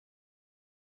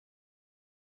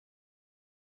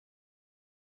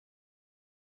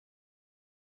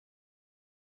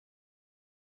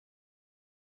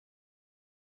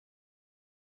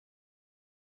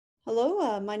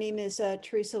Hello, my name is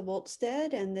Theresa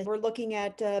Woldstad, and we're looking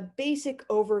at a basic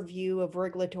overview of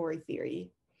regulatory theory.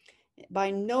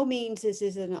 By no means this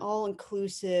is an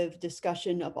all-inclusive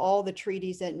discussion of all the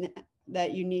treaties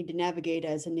that you need to navigate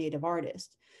as a native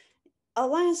artist.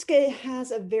 Alaska has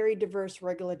a very diverse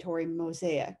regulatory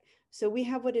mosaic. So we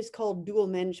have what is called dual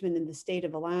management in the state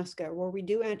of Alaska, where we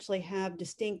do actually have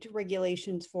distinct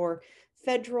regulations for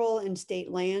federal and state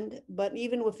land, but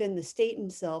even within the state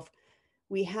itself,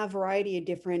 we have a variety of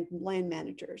different land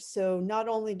managers. So not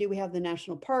only do we have the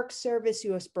National Park Service,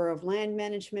 U.S. Bureau of Land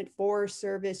Management, Forest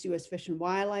Service, U.S. Fish and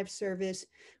Wildlife Service,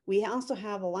 we also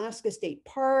have Alaska State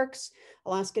Parks,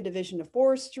 Alaska Division of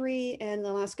Forestry, and the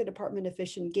Alaska Department of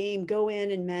Fish and Game go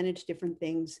in and manage different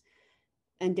things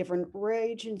and different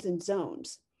regions and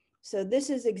zones. So this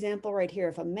is example right here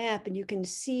of a map, and you can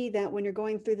see that when you're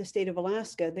going through the state of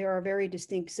Alaska, there are very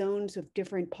distinct zones with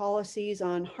different policies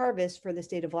on harvest for the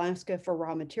state of Alaska for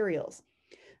raw materials,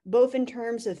 both in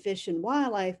terms of fish and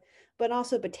wildlife, but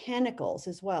also botanicals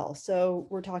as well. So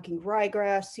we're talking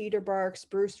ryegrass, cedar bark,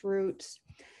 spruce roots,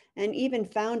 and even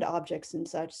found objects and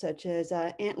such as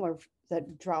antler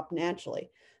that drop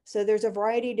naturally. So there's a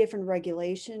variety of different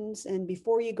regulations. And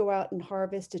before you go out and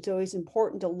harvest, it's always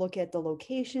important to look at the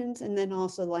locations and then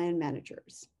also land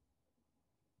managers.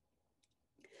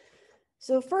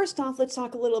 So first off, let's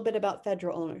talk a little bit about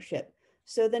federal ownership.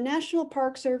 So the National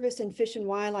Park Service and Fish and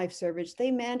Wildlife Service,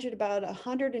 they manage about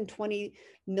 120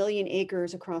 million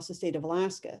acres across the state of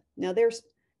Alaska. Now their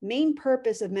main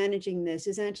purpose of managing this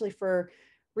is actually for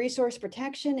resource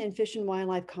protection and fish and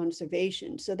wildlife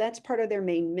conservation. So that's part of their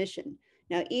main mission.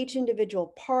 Now, each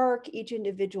individual park, each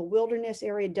individual wilderness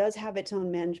area does have its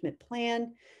own management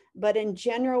plan. But in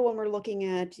general, when we're looking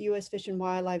at U.S. Fish and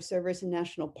Wildlife Service and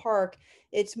National Park,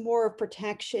 it's more of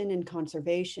protection and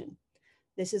conservation.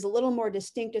 This is a little more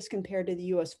distinct as compared to the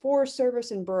U.S. Forest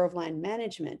Service and Bureau of Land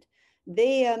Management.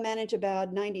 They manage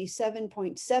about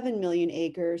 97.7 million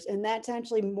acres, and that's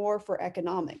actually more for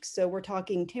economics. So we're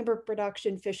talking timber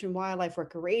production, fish and wildlife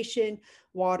recreation,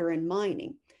 water and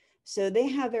mining. So they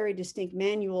have very distinct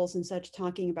manuals and such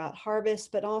talking about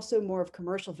harvest, but also more of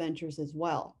commercial ventures as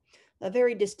well. A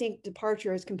very distinct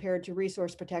departure as compared to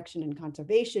resource protection and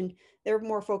conservation. They're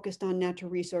more focused on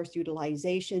natural resource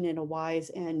utilization in a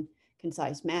wise and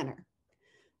concise manner.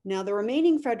 Now, the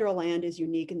remaining federal land is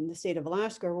unique in the state of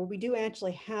Alaska, where we do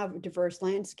actually have diverse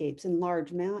landscapes and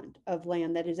large amount of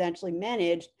land that is actually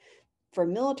managed for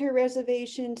military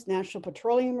reservations, national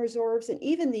petroleum reserves, and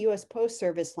even the U.S. Post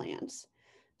Service lands.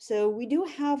 So we do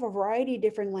have a variety of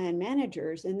different land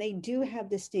managers, and they do have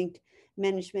distinct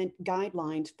management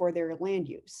guidelines for their land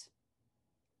use.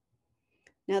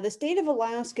 Now, the state of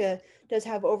Alaska does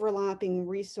have overlapping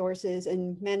resources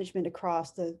and management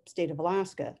across the state of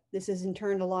Alaska. This is in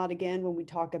turn a lot again when we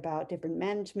talk about different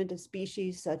management of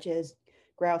species such as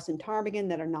grouse and ptarmigan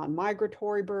that are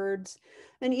non-migratory birds,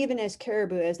 and even as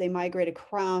caribou as they migrate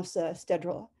across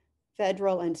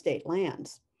federal and state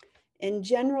lands. In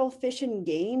general, fish and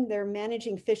game, they're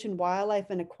managing fish and wildlife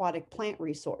and aquatic plant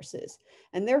resources,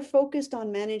 and they're focused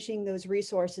on managing those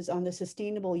resources on the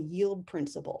sustainable yield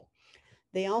principle.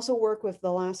 They also work with the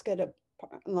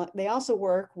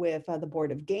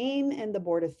Board of Game and the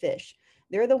Board of Fish.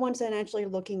 They're the ones that actually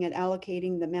looking at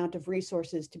allocating the amount of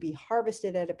resources to be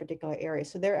harvested at a particular area.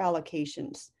 So their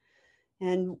allocations.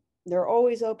 And they're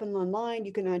always open online.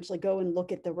 You can actually go and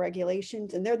look at the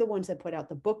regulations, and they're the ones that put out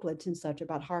the booklets and such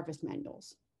about harvest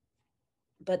manuals.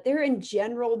 But they're in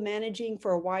general managing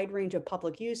for a wide range of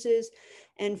public uses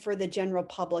and for the general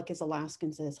public as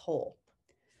Alaskans as a whole.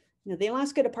 Now, the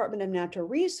Alaska Department of Natural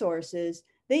Resources,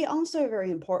 they also are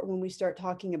very important when we start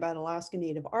talking about Alaska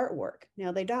Native artwork.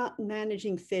 Now, they're not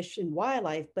managing fish and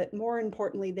wildlife, but more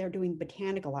importantly, they're doing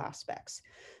botanical aspects.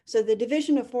 So the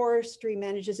Division of Forestry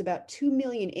manages about 2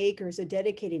 million acres of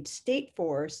dedicated state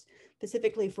forests,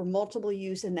 specifically for multiple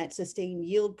use and that sustained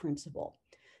yield principle.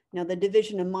 Now, the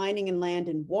Division of Mining and Land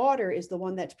and Water is the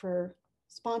one that's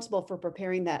responsible for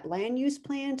preparing that land use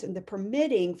plans and the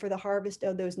permitting for the harvest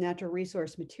of those natural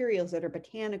resource materials that are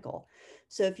botanical.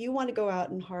 So if you want to go out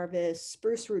and harvest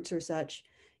spruce roots or such,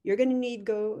 you're going to need to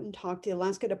go and talk to the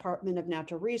Alaska Department of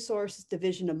Natural Resources,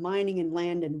 Division of Mining and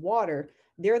Land and Water.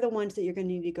 They're the ones that you're going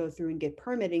to need to go through and get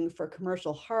permitting for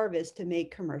commercial harvest to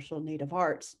make commercial native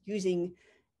arts using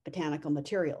botanical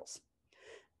materials.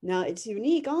 Now, it's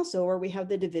unique also where we have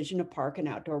the Division of Park and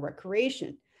Outdoor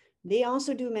Recreation. They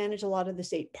also do manage a lot of the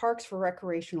state parks for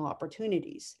recreational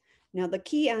opportunities. Now, the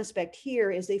key aspect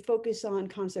here is they focus on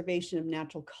conservation of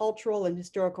natural, cultural, and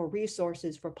historical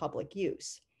resources for public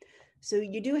use. So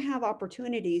you do have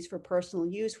opportunities for personal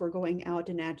use. We're going out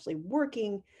and actually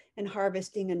working and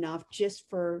harvesting enough just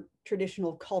for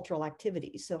traditional cultural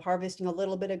activities. So harvesting a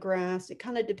little bit of grass, it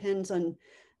kind of depends on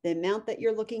the amount that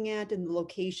you're looking at and the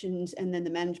locations and then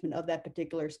the management of that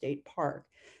particular state park.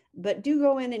 But do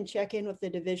go in and check in with the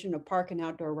Division of Park and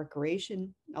Outdoor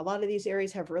Recreation. A lot of these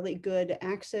areas have really good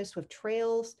access with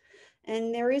trails,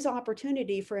 and there is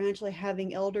opportunity for actually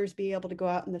having elders be able to go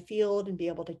out in the field and be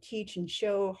able to teach and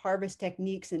show harvest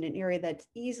techniques in an area that's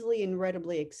easily and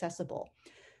readily accessible.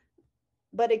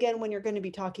 But again, when you're going to be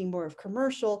talking more of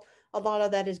commercial, a lot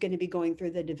of that is going to be going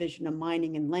through the Division of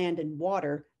Mining and Land and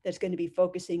Water that's going to be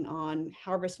focusing on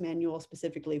harvest manuals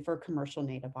specifically for commercial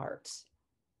native arts.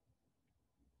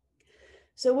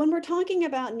 So when we're talking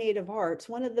about native arts,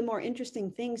 one of the more interesting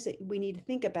things that we need to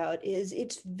think about is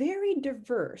it's very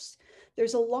diverse.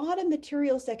 There's a lot of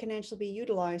materials that can actually be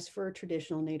utilized for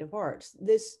traditional native arts.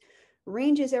 This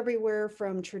ranges everywhere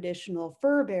from traditional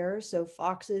fur bearers, so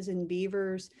foxes and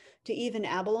beavers, to even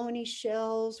abalone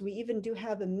shells. We even do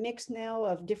have a mix now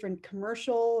of different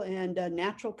commercial and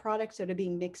natural products that are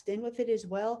being mixed in with it as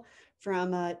well,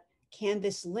 from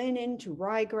canvas linen to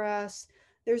ryegrass.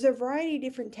 There's a variety of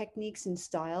different techniques and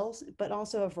styles, but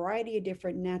also a variety of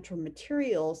different natural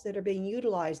materials that are being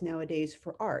utilized nowadays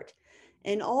for art.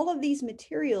 And all of these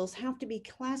materials have to be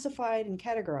classified and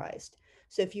categorized.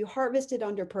 So if you harvest it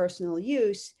under personal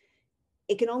use,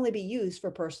 it can only be used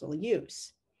for personal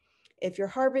use. If you're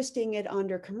harvesting it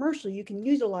under commercial, you can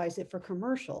utilize it for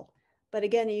commercial. But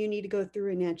again, you need to go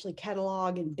through and actually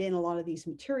catalog and bin a lot of these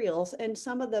materials. And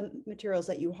some of the materials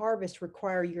that you harvest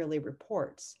require yearly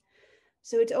reports.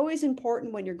 So it's always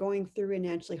important when you're going through and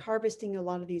actually harvesting a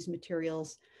lot of these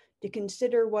materials to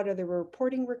consider what are the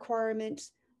reporting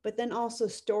requirements, but then also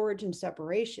storage and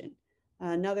separation.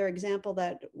 Another example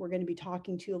that we're going to be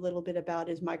talking to a little bit about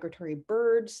is migratory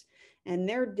birds and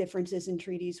their differences in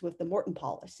treaties with the Morton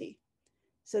policy.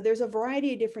 So there's a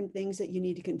variety of different things that you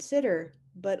need to consider,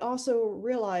 but also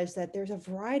realize that there's a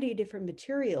variety of different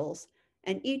materials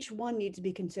and each one needs to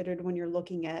be considered when you're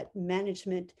looking at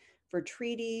management for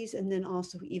treaties and then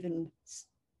also even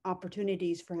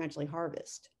opportunities for actually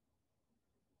harvest.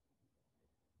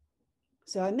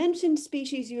 So I mentioned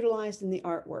species utilized in the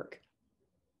artwork.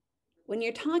 When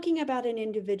you're talking about an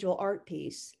individual art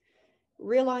piece,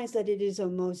 realize that it is a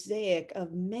mosaic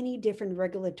of many different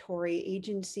regulatory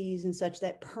agencies and such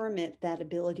that permit that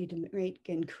ability to make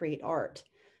and create art.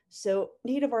 So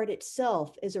native art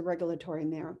itself is a regulatory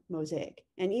mosaic.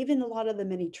 And even a lot of the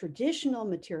many traditional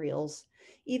materials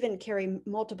even carry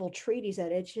multiple treaties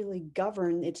that actually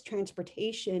govern its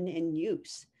transportation and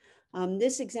use.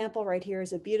 This example right here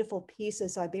is a beautiful piece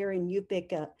of Siberian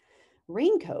Yupik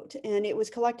raincoat, and it was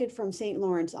collected from St.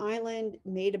 Lawrence Island,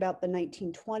 made about the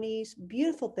 1920s.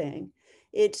 Beautiful thing.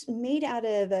 It's made out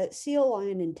of seal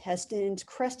lion intestines,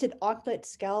 crested auklet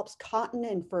scalps, cotton,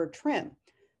 and fur trim.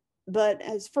 But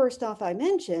as first off I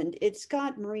mentioned, it's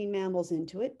got marine mammals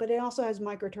into it, but it also has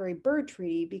migratory bird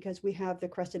treaty because we have the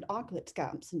crested auklet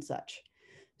scalps and such.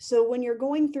 So when you're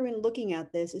going through and looking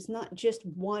at this, it's not just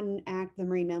one act, the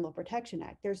Marine Mammal Protection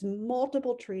Act. There's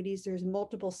multiple treaties, there's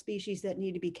multiple species that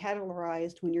need to be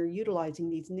categorized when you're utilizing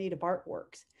these native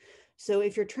artworks. So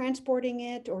if you're transporting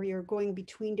it or you're going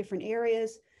between different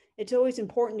areas, it's always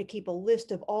important to keep a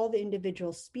list of all the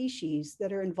individual species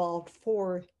that are involved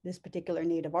for this particular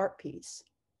native art piece.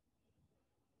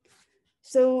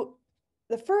 So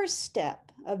the first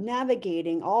step of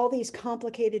navigating all these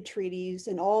complicated treaties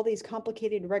and all these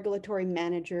complicated regulatory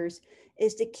managers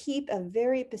is to keep a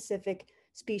very specific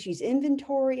species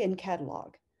inventory and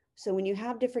catalog. So when you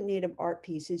have different native art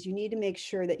pieces, you need to make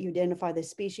sure that you identify the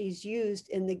species used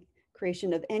in the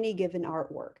creation of any given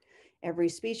artwork. Every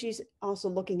species also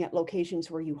looking at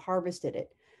locations where you harvested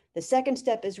it. The second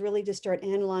step is really to start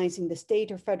analyzing the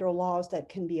state or federal laws that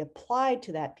can be applied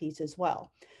to that piece as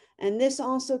well. And this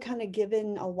also kind of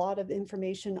given a lot of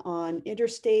information on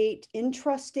interstate,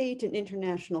 intrastate, and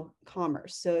international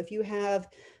commerce. So if you have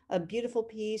a beautiful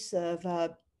piece of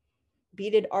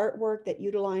beaded artwork that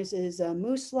utilizes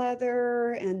moose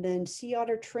leather and then sea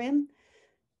otter trim,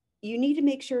 you need to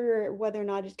make sure whether or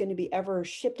not it's going to be ever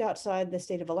shipped outside the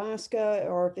state of Alaska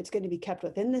or if it's going to be kept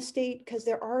within the state, because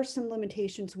there are some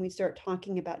limitations when we start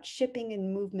talking about shipping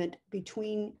and movement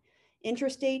between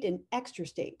intrastate and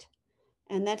extrastate.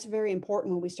 And that's very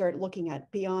important when we start looking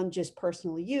at beyond just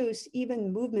personal use,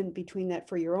 even movement between that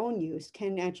for your own use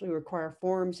can actually require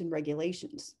forms and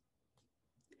regulations.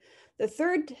 The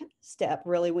third step,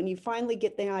 really, when you finally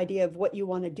get the idea of what you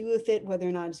want to do with it, whether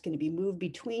or not it's going to be moved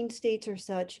between states or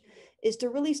such, is to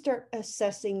really start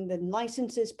assessing the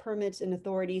licenses, permits, and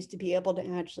authorities to be able to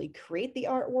actually create the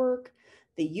artwork,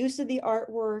 the use of the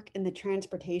artwork, and the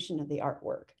transportation of the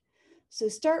artwork. So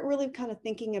start really kind of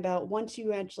thinking about, once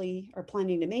you actually are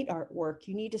planning to make artwork,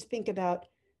 you need to think about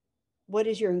what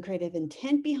is your creative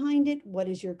intent behind it, what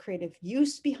is your creative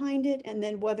use behind it, and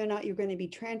then whether or not you're going to be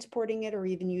transporting it or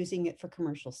even using it for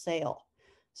commercial sale.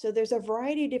 So there's a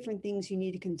variety of different things you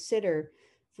need to consider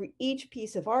for each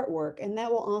piece of artwork, and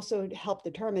that will also help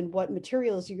determine what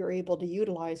materials you're able to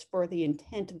utilize for the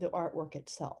intent of the artwork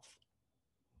itself.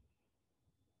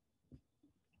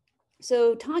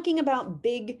 So talking about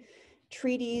big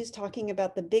treaties, talking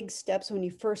about the big steps when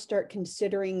you first start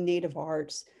considering Native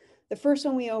arts, the first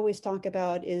one we always talk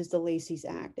about is the Lacey's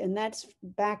Act, and that's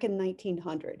back in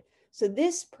 1900. So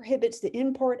this prohibits the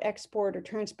import, export, or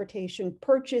transportation,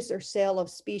 purchase, or sale of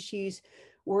species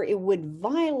where it would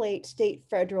violate state,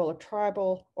 federal, or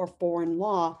tribal, or foreign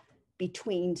law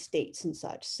between states and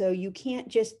such. So you can't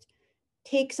just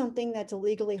take something that's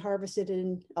illegally harvested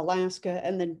in Alaska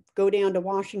and then go down to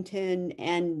Washington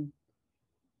and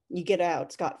you get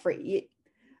out scot-free.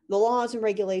 The laws and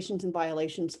regulations and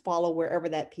violations follow wherever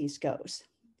that piece goes.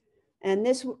 And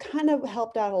this kind of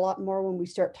helped out a lot more when we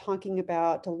start talking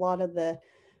about a lot of the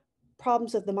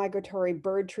problems of the Migratory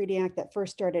Bird Treaty Act that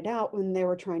first started out when they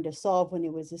were trying to solve when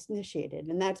it was initiated.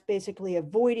 And that's basically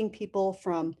avoiding people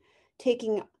from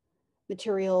taking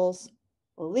materials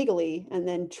illegally and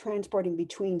then transporting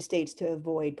between states to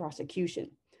avoid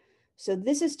prosecution. So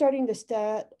this is starting to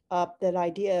set up that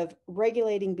idea of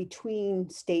regulating between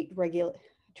state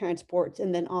transports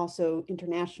and then also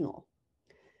international.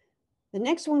 The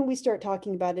next one we start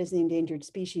talking about is the Endangered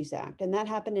Species Act, and that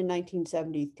happened in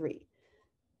 1973.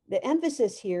 The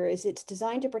emphasis here is it's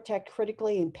designed to protect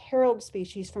critically imperiled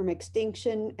species from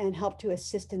extinction and help to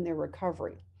assist in their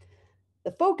recovery.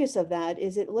 The focus of that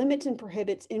is it limits and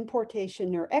prohibits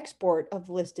importation or export of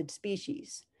listed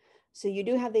species. So you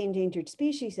do have the Endangered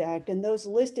Species Act, and those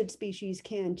listed species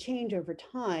can change over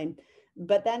time,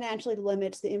 but that actually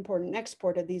limits the import and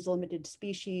export of these limited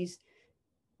species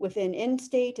within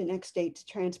in-state and ex-state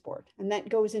transport. And that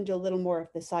goes into a little more of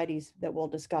the CITES that we'll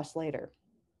discuss later.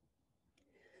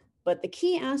 But the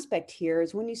key aspect here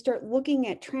is when you start looking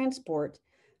at transport,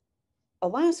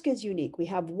 Alaska is unique. We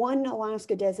have one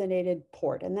Alaska designated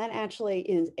port, and that actually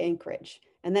is Anchorage.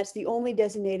 And that's the only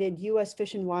designated U.S.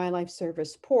 Fish and Wildlife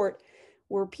Service port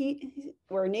where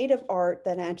native art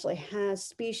that actually has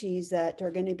species that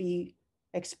are going to be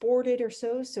exported or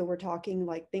so. So we're talking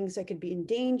like things that could be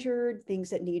endangered, things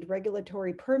that need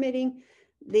regulatory permitting.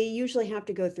 They usually have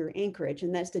to go through Anchorage,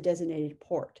 and that's the designated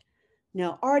port.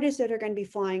 Now, artists that are going to be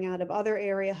flying out of other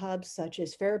area hubs, such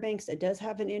as Fairbanks, that does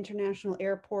have an international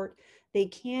airport, they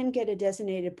can get a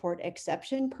designated port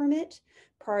exception permit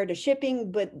prior to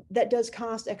shipping, but that does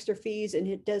cost extra fees, and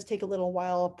it does take a little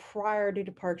while prior to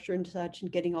departure and such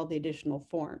and getting all the additional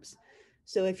forms.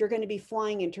 So if you're going to be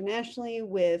flying internationally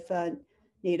with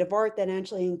native art that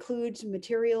actually includes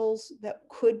materials that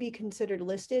could be considered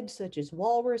listed, such as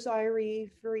walrus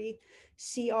ivory,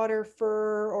 sea otter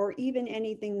fur, or even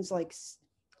anything like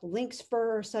lynx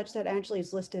fur or such that actually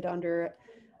is listed under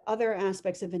other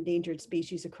aspects of endangered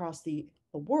species across the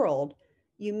world,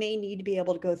 you may need to be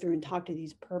able to go through and talk to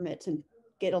these permits and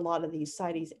get a lot of these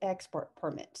CITES export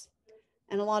permits.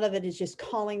 And a lot of it is just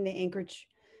calling the Anchorage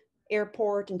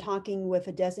airport and talking with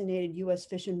a designated U.S.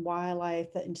 Fish and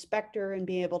Wildlife inspector and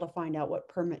being able to find out what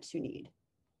permits you need.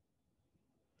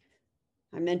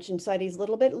 I mentioned CITES a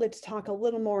little bit. Let's talk a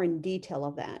little more in detail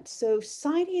of that. So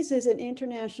CITES is an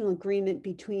international agreement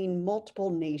between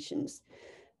multiple nations.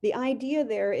 The idea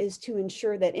there is to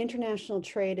ensure that international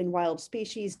trade in wild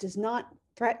species does not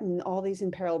threaten all these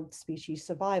imperiled species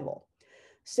survival.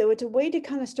 So it's a way to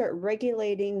kind of start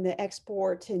regulating the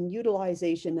export and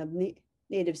utilization of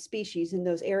native species in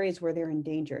those areas where they're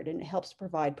endangered, and it helps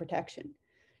provide protection.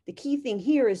 The key thing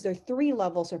here is there are 3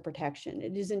 levels of protection.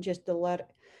 It isn't just a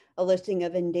listing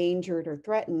of endangered or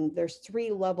threatened. There's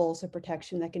 3 levels of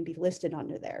protection that can be listed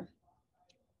under there.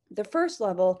 The first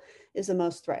level is the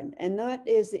most threatened, and that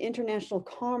is the international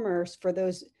commerce for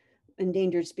those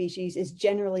endangered species is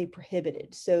generally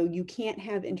prohibited. So you can't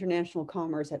have international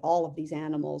commerce at all of these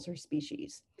animals or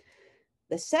species.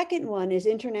 The second one is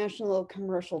international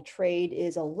commercial trade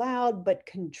is allowed but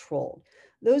controlled.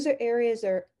 Those are areas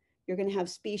where you're going to have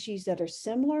species that are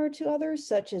similar to others,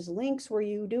 such as lynx, where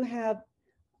you do have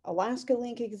Alaska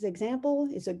lynx as example,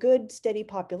 is a good steady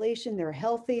population. They're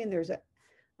healthy and there's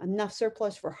enough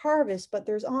surplus for harvest, but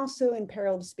there's also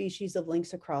imperiled species of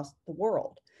lynx across the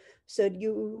world.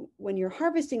 So when you're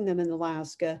harvesting them in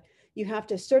Alaska, you have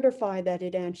to certify that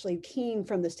it actually came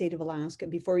from the state of Alaska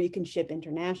before you can ship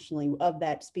internationally of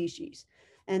that species.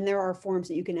 And there are forms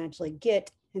that you can actually get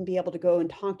and be able to go and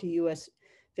talk to U.S.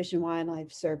 Fish and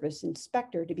Wildlife Service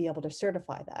inspector to be able to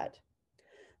certify that.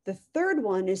 The third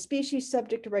one is species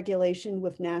subject to regulation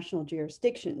with national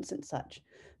jurisdictions and such.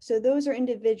 So those are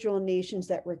individual nations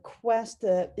that request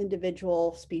the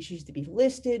individual species to be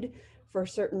listed for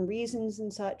certain reasons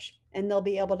and such, and they'll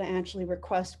be able to actually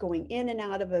request going in and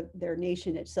out of their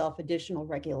nation itself additional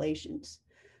regulations.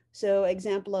 So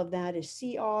example of that is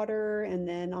sea otter and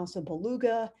then also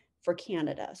beluga for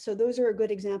Canada. So those are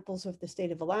good examples of the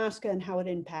state of Alaska and how it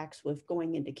impacts with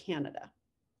going into Canada.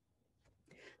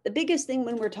 The biggest thing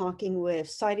when we're talking with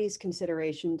CITES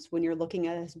considerations when you're looking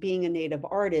at us being a native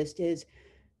artist is,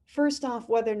 first off,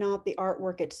 whether or not the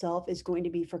artwork itself is going to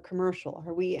be for commercial.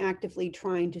 Are we actively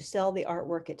trying to sell the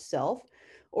artwork itself?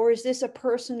 Or is this a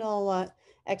personal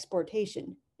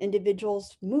exportation?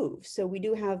 Individuals move. So we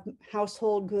do have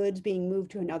household goods being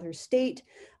moved to another state.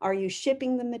 Are you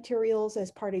shipping the materials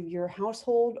as part of your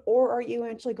household? Or are you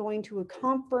actually going to a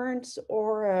conference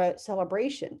or a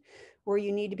celebration where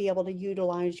you need to be able to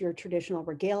utilize your traditional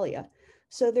regalia?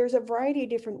 So there's a variety of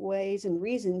different ways and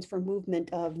reasons for movement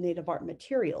of native art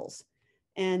materials.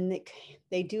 And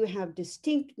they do have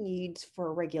distinct needs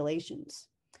for regulations.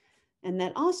 And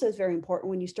that also is very important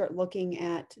when you start looking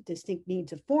at distinct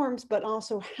needs of forms, but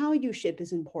also how you ship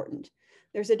is important.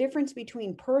 There's a difference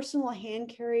between personal hand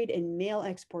carried and mail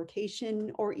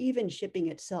exportation or even shipping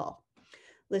itself.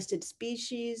 Listed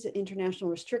species, international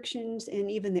restrictions, and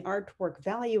even the artwork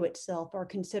value itself are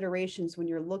considerations when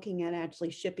you're looking at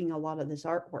actually shipping a lot of this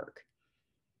artwork.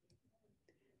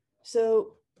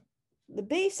 So the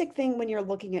basic thing when you're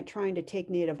looking at trying to take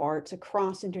native arts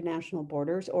across international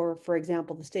borders, or for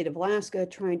example, the state of Alaska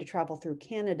trying to travel through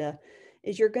Canada,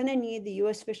 is you're going to need the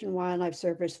U.S. Fish and Wildlife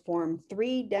Service Form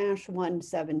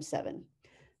 3-177.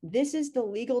 This is the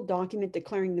legal document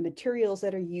declaring the materials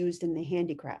that are used in the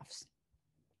handicrafts.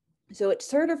 So it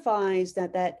certifies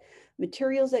that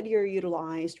materials that are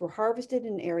utilized were harvested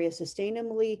in an area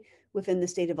sustainably within the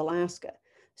state of Alaska.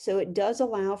 So it does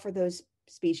allow for those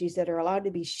species that are allowed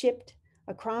to be shipped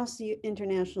across the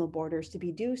international borders to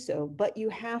be do so, but you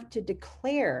have to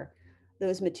declare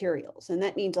those materials. And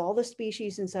that means all the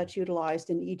species and such utilized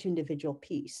in each individual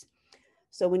piece.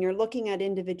 So when you're looking at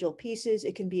individual pieces,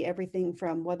 it can be everything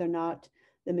from whether or not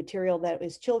the material that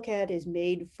is chilkat is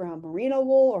made from merino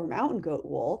wool or mountain goat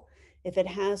wool. If it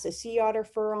has a sea otter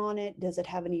fur on it, does it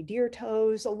have any deer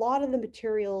toes? A lot of the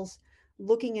materials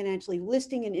looking at actually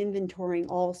listing and inventorying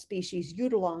all species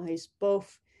utilized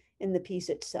both in the piece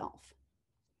itself.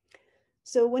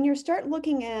 So when you start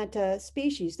looking at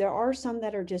species, there are some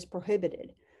that are just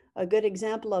prohibited. A good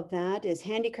example of that is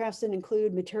handicrafts that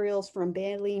include materials from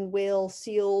baleen, whales,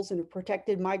 seals, and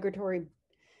protected migratory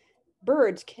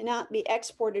birds cannot be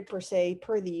exported per se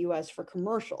per the US for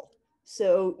commercial.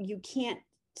 So you can't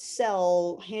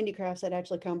sell handicrafts that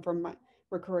actually come from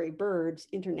migratory birds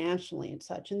internationally and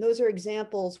such. And those are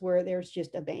examples where there's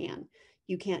just a ban.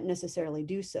 You can't necessarily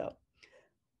do so.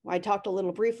 I talked a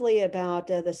little briefly about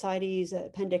the CITES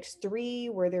Appendix 3,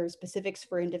 where there are specifics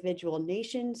for individual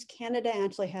nations. Canada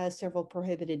actually has several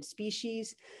prohibited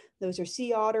species. Those are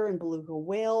sea otter and beluga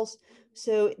whales.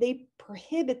 So they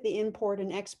prohibit the import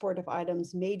and export of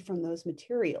items made from those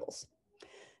materials.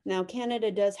 Now,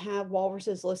 Canada does have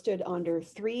walruses listed under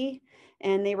 3,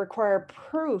 and they require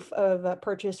proof of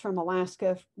purchase from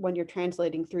Alaska when you're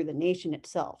translating through the nation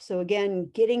itself. So again,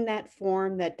 getting that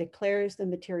form that declares the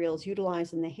materials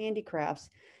utilized in the handicrafts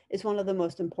is one of the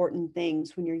most important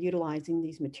things when you're utilizing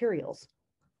these materials.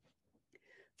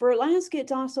 For Alaska,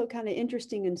 it's also kind of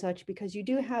interesting and such because you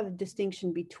do have a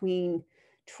distinction between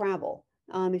travel.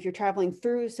 If you're traveling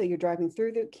through, so you're driving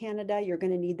through Canada, you're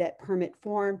going to need that permit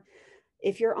form.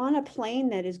 If you're on a plane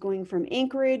that is going from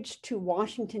Anchorage to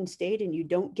Washington State and you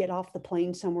don't get off the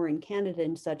plane somewhere in Canada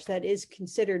and such, that is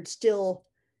considered still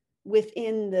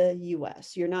within the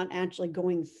US. You're not actually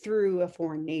going through a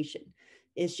foreign nation.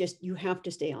 It's just you have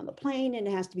to stay on the plane and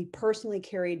it has to be personally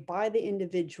carried by the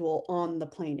individual on the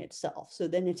plane itself. So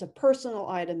then it's a personal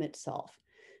item itself.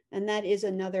 And that is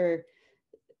another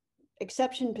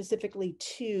exception specifically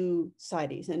to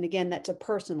CITES. And again, that's a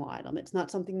personal item. It's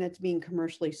not something that's being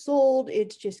commercially sold.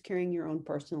 It's just carrying your own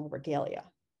personal regalia.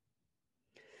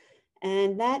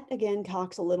 And that again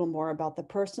talks a little more about the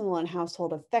personal and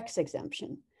household effects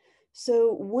exemption.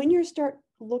 So when you start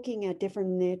looking at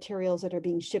different materials that are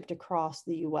being shipped across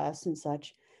the US and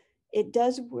such, it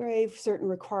does waive certain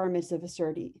requirements of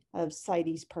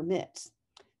CITES permits.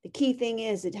 The key thing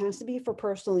is it has to be for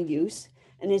personal use.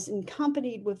 and is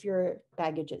accompanied with your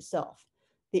baggage itself.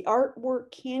 The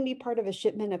artwork can be part of a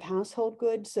shipment of household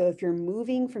goods. So if you're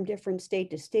moving from different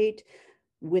state to state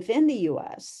within the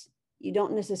US, you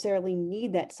don't necessarily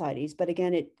need that CITES, but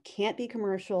again, it can't be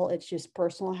commercial, it's just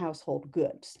personal household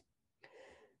goods.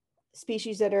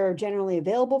 Species that are generally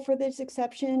available for this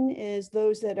exception is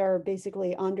those that are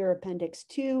basically under Appendix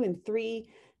 2 and 3.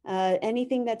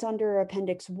 Anything that's under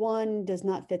Appendix 1 does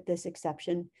not fit this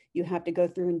exception. You have to go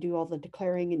through and do all the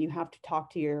declaring, and you have to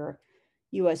talk to your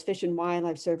U.S. Fish and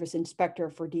Wildlife Service inspector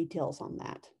for details on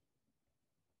that.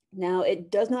 Now, it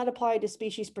does not apply to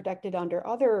species protected under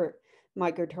other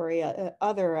migratory,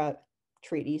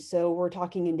 treaties. So we're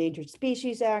talking Endangered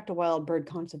Species Act, a Wild Bird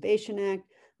Conservation Act,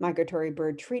 Migratory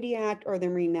Bird Treaty Act, or the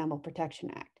Marine Mammal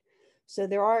Protection Act. So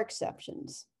there are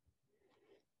exceptions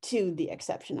to the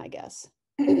exception, I guess.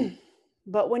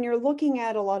 But when you're looking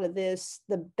at a lot of this,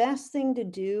 the best thing to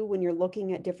do when you're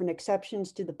looking at different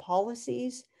exceptions to the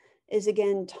policies is,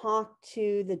 again, talk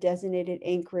to the designated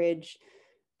anchorage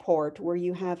port where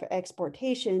you have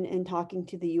exportation and talking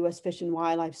to the U.S. Fish and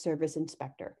Wildlife Service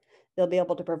inspector. They'll be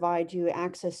able to provide you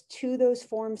access to those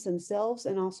forms themselves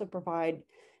and also provide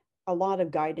a lot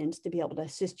of guidance to be able to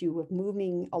assist you with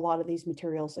moving a lot of these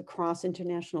materials across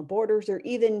international borders, or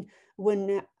even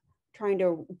when trying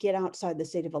to get outside the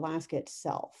state of Alaska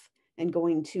itself and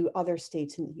going to other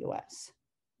states in the US.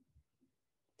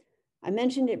 I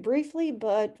mentioned it briefly,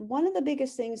 but one of the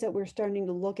biggest things that we're starting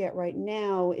to look at right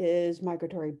now is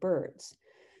migratory birds.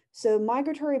 So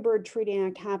Migratory Bird Treaty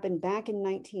Act happened back in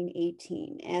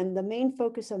 1918, and the main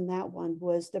focus on that one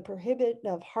was the prohibition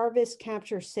of harvest,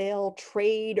 capture, sale,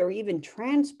 trade, or even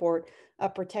transport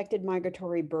of protected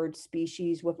migratory bird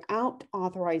species without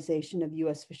authorization of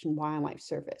U.S. Fish and Wildlife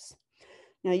Service.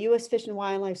 Now, U.S. Fish and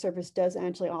Wildlife Service does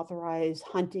actually authorize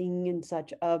hunting and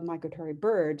such of migratory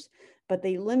birds, but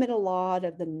they limit a lot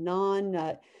of the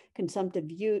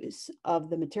non-consumptive use of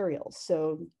the materials,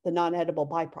 so the non-edible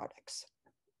byproducts.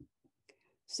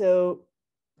 So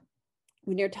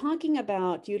when you're talking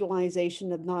about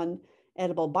utilization of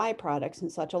non-edible byproducts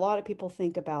and such, a lot of people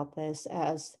think about this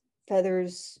as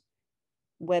feathers,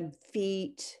 webbed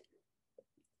feet,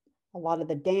 a lot of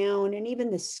the down, and even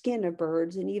the skin of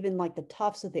birds, and even like the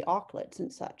tufts of the auklets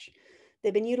and such.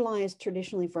 They've been utilized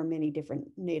traditionally for many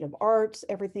different native arts,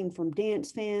 everything from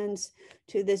dance fans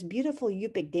to this beautiful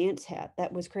Yupik dance hat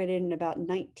that was created in about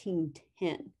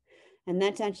 1910. And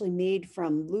that's actually made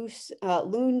from loose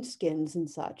loon skins and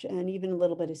such, and even a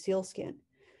little bit of seal skin.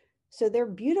 So they're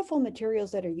beautiful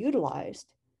materials that are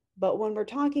utilized. But when we're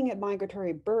talking at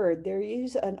migratory bird, there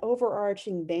is an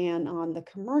overarching ban on the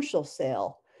commercial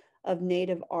sale of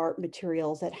native art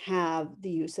materials that have the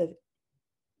use of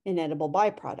inedible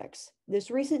byproducts.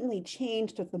 This recently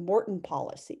changed with the Morton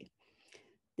policy.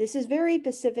 This is very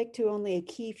specific to only a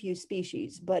key few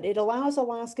species, but it allows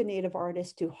Alaska Native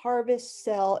artists to harvest,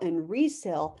 sell, and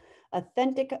resell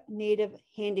authentic native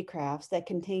handicrafts that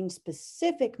contain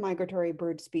specific migratory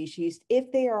bird species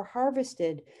if they are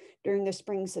harvested during the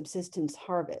spring subsistence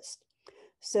harvest.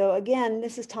 So again,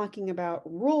 this is talking about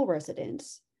rural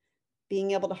residents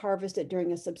being able to harvest it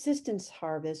during a subsistence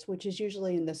harvest, which is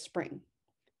usually in the spring.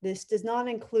 This does not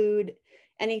include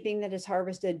anything that is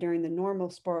harvested during the normal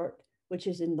sport, which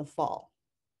is in the fall.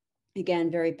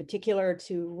 Again, very particular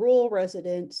to rural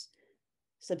residents'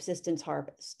 subsistence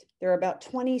harvest. There are about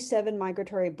 27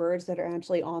 migratory birds that are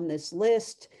actually on this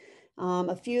list.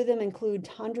 A few of them include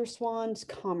tundra swans,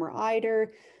 comber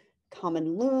eider,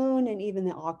 common loon, and even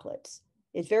the auklets.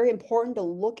 It's very important to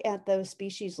look at those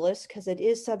species lists because it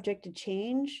is subject to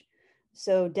change.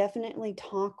 So definitely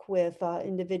talk with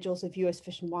individuals of U.S.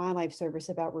 Fish and Wildlife Service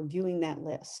about reviewing that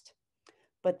list.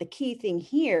 But the key thing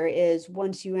here is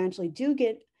once you actually do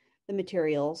get the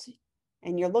materials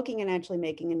and you're looking at actually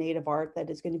making a native art that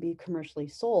is going to be commercially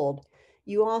sold,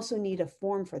 you also need a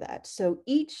form for that. So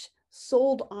each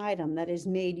sold item that is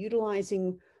made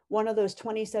utilizing one of those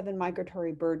 27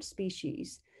 migratory bird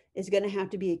species is going to have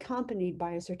to be accompanied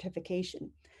by a certification.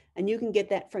 And you can get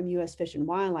that from U.S. Fish and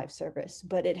Wildlife Service,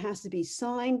 but it has to be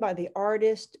signed by the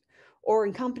artist or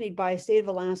accompanied by a state of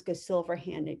Alaska silver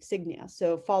hand insignia.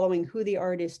 So following who the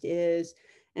artist is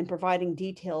and providing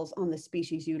details on the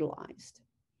species utilized.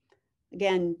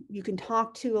 Again, you can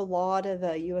talk to a lot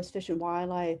of U.S. Fish and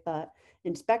Wildlife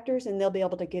inspectors, and they'll be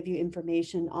able to give you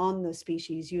information on the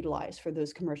species utilized for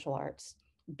those commercial arts.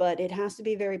 But it has to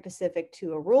be very specific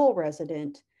to a rural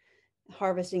resident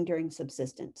harvesting during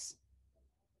subsistence.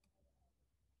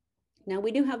 Now,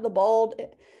 we do have the Bald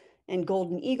and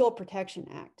Golden Eagle Protection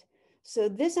Act. So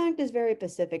this act is very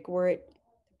specific, where it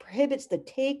prohibits the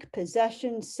take,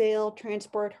 possession, sale,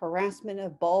 transport, harassment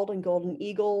of bald and golden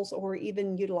eagles, or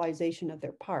even utilization of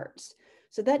their parts.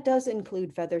 So that does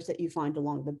include feathers that you find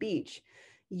along the beach.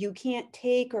 You can't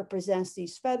take or possess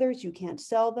these feathers, you can't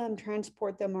sell them,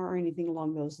 transport them, or anything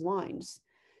along those lines.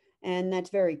 And that's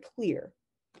very clear.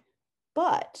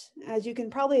 But as you can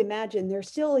probably imagine, there's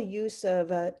still a use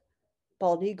of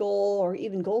bald eagle or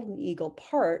even golden eagle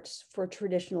parts for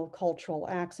traditional cultural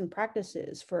acts and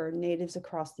practices for natives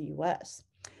across the US.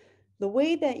 The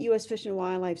way that US Fish and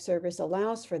Wildlife Service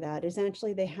allows for that is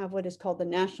actually they have what is called the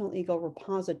National Eagle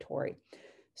Repository.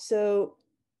 So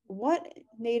what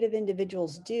Native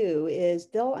individuals do is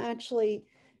they'll actually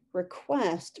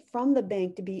request from the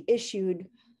bank to be issued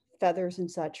feathers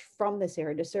and such from this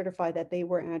area to certify that they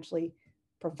were actually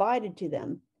provided to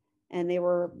them and they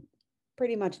were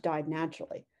pretty much died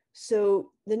naturally.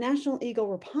 So the National Eagle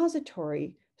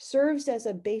Repository serves as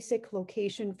a basic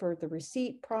location for the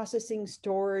receipt, processing,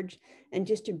 storage, and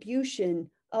distribution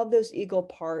of those eagle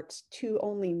parts to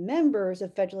only members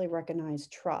of federally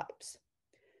recognized tribes.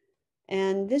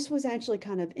 And this was actually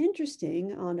kind of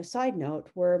interesting on a side note,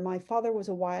 where my father was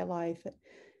a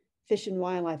fish and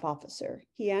wildlife officer.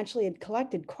 He actually had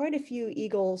collected quite a few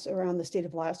eagles around the state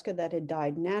of Alaska that had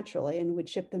died naturally and would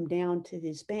ship them down to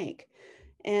his bank.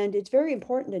 And it's very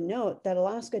important to note that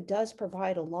Alaska does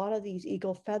provide a lot of these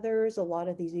eagle feathers, a lot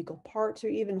of these eagle parts, or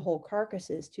even whole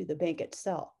carcasses to the bank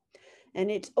itself. And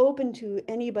it's open to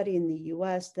anybody in the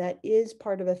US that is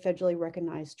part of a federally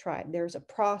recognized tribe. There's a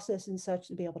process and such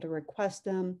to be able to request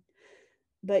them,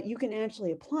 but you can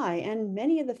actually apply. And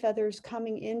many of the feathers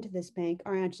coming into this bank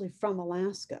are actually from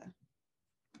Alaska.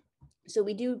 So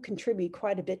we do contribute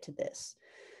quite a bit to this.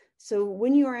 So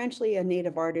when you are actually a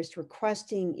native artist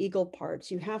requesting eagle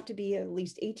parts, you have to be at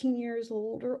least 18 years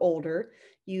old or older.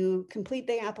 You complete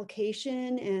the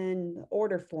application and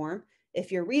order form.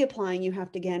 If you're reapplying, you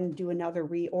have to again do another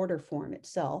reorder form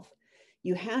itself.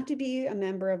 You have to be a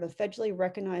member of a federally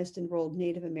recognized enrolled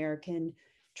Native American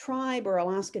tribe or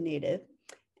Alaska Native.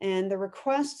 And the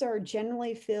requests are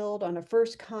generally filled on a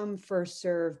first come, first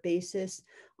serve basis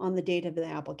on the date of the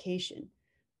application.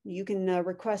 You can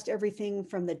request everything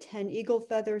from the 10 eagle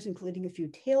feathers, including a few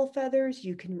tail feathers.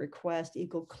 You can request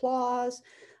eagle claws,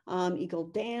 eagle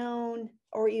down,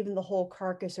 or even the whole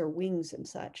carcass or wings and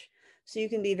such. So you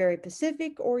can be very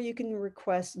specific, or you can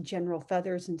request general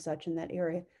feathers and such in that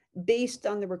area based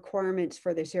on the requirements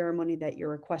for the ceremony that you're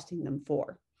requesting them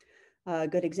for. A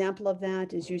good example of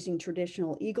that is using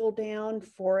traditional eagle down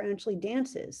for actually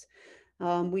dances.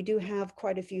 We do have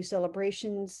quite a few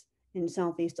celebrations in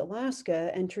Southeast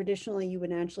Alaska, and traditionally you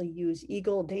would actually use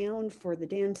eagle down for the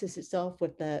dances itself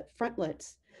with the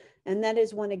frontlets. And that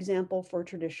is one example for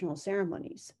traditional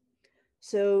ceremonies.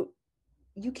 So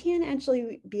you can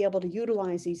actually be able to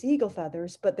utilize these eagle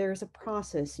feathers, but there's a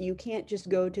process. You can't just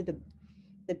go to the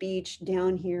beach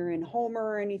down here in Homer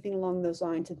or anything along those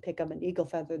lines and pick up an eagle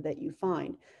feather that you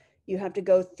find. You have to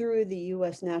go through the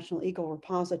U.S. National Eagle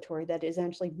Repository that is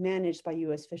actually managed by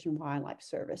U.S. Fish and Wildlife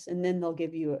Service. And then they'll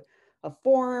give you a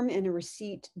form and a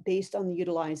receipt based on the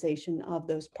utilization of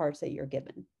those parts that you're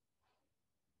given.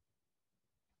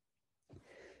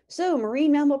 So,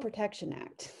 Marine Mammal Protection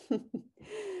Act.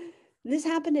 This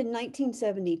happened in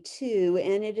 1972,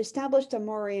 and it established a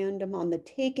memorandum on the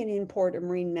take and import of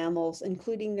marine mammals,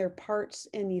 including their parts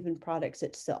and even products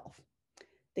itself.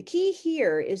 The key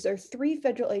here is there are 3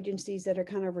 federal agencies that are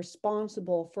kind of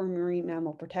responsible for Marine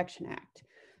Mammal Protection Act.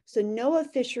 So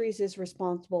NOAA Fisheries is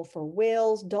responsible for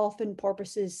whales, dolphin,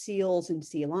 porpoises, seals, and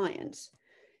sea lions.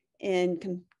 In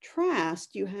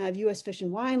contrast, you have U.S. Fish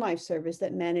and Wildlife Service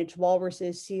that manage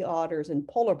walruses, sea otters, and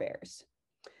polar bears.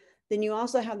 Then you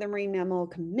also have the Marine Mammal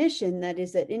Commission that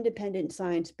is that independent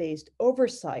science-based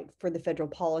oversight for the federal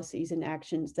policies and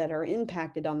actions that are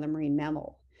impacted on the marine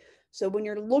mammal. So when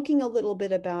you're looking a little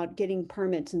bit about getting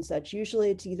permits and such, usually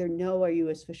it's either NOAA or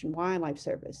U.S. Fish and Wildlife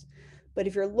Service. But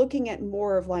if you're looking at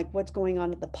more of like what's going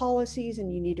on at the policies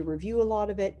and you need to review a lot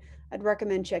of it, I'd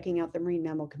recommend checking out the Marine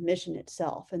Mammal Commission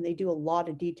itself. And they do a lot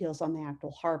of details on the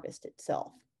actual harvest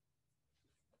itself.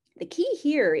 The key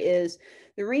here is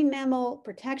the Marine Mammal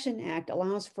Protection Act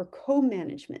allows for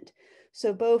co-management.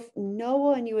 So both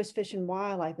NOAA and U.S. Fish and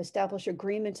Wildlife establish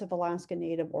agreements of Alaska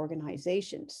Native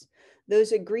organizations.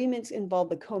 Those agreements involve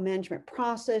the co-management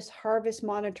process, harvest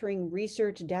monitoring,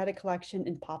 research, data collection,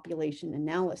 and population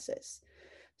analysis.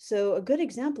 So a good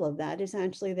example of that is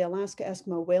actually the Alaska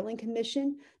Eskimo Whaling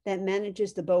Commission that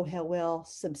manages the bowhead whale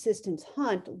subsistence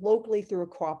hunt locally through a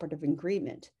cooperative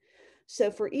agreement. So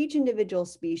for each individual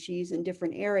species in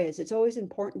different areas, it's always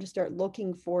important to start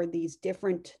looking for these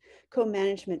different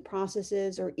co-management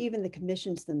processes or even the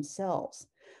commissions themselves.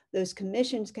 Those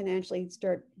commissions can actually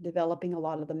start developing a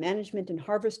lot of the management and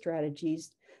harvest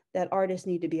strategies that artists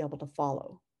need to be able to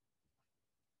follow.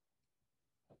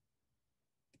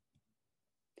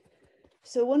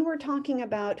 So when we're talking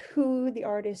about who the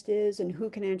artist is and who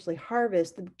can actually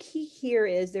harvest, the key here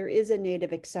is there is a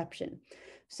native exception.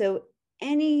 So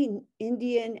any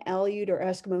Indian, Aleut, or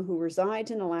Eskimo who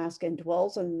resides in Alaska and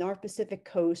dwells on the North Pacific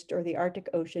coast or the Arctic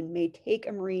Ocean may take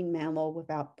a marine mammal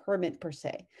without permit per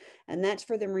se, and that's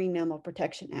for the Marine Mammal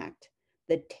Protection Act.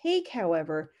 The take,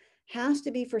 however, has to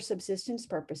be for subsistence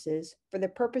purposes, for the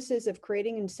purposes of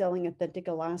creating and selling authentic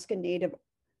Alaska Native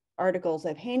articles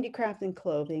of handicraft and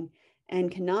clothing, and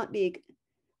cannot be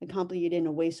accomplished in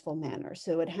a wasteful manner.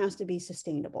 So it has to be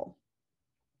sustainable.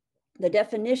 The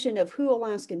definition of who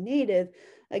Alaska Native,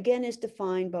 again, is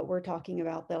defined, but we're talking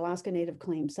about the Alaska Native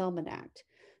Claim Settlement Act.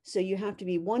 So you have to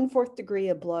be 1/4 degree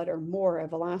of blood or more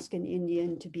of Alaskan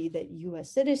Indian to be the US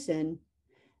citizen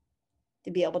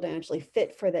to be able to actually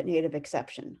fit for that Native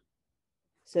exception.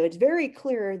 So it's very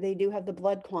clear they do have the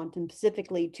blood quantum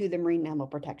specifically to the Marine Mammal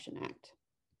Protection Act.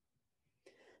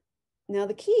 Now,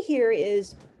 the key here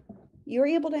is you're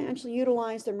able to actually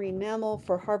utilize the marine mammal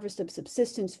for harvest of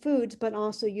subsistence foods, but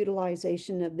also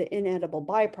utilization of the inedible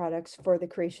byproducts for the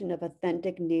creation of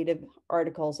authentic native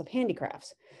articles of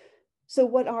handicrafts. So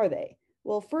what are they?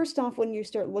 Well, first off, when you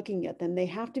start looking at them, they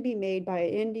have to be made by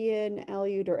an Indian,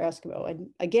 Aleut, or Eskimo. And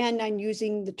again, I'm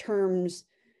using the terms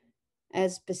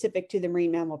as specific to the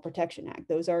Marine Mammal Protection Act.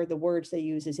 Those are the words they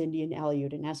use as Indian,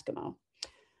 Aleut, and Eskimo.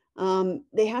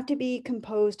 They have to be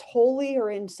composed wholly or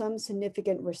in some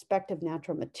significant respect of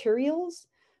natural materials.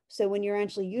 So when you're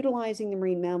actually utilizing the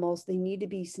marine mammals, they need to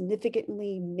be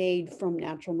significantly made from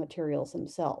natural materials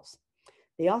themselves.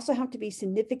 They also have to be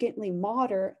significantly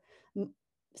modified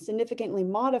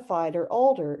or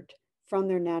altered from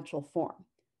their natural form.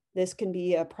 This can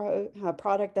be a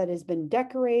product that has been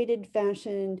decorated,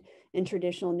 fashioned in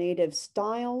traditional native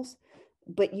styles,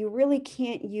 but you really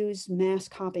can't use mass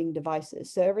copying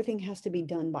devices. So everything has to be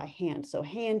done by hand. So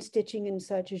hand stitching and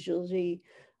such is usually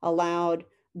allowed.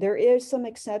 There is some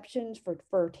exceptions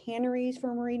for tanneries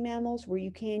for marine mammals where you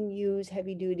can use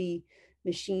heavy duty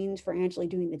machines for actually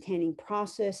doing the tanning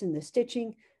process and the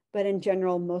stitching. But in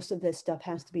general, most of this stuff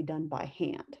has to be done by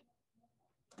hand.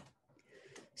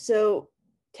 So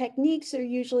techniques are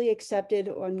usually accepted,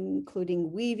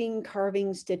 including weaving,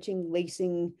 carving, stitching,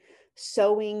 lacing,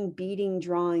 sewing, beading,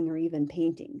 drawing, or even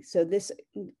painting. So this,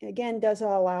 again, does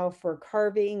allow for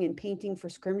carving and painting for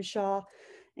scrimshaw,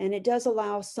 and it does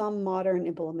allow some modern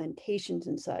implementations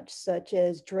and such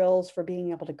as drills for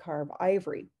being able to carve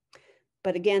ivory.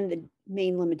 But again, the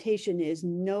main limitation is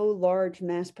no large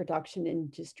mass production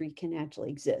industry can actually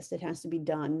exist. It has to be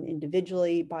done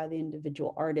individually by the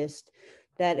individual artist.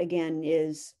 That, again,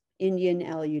 is Indian,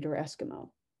 Aleut, or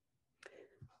Eskimo.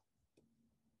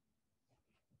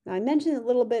 Now, I mentioned a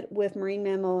little bit with marine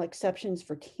mammal exceptions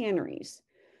for tanneries.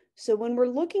 So when we're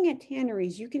looking at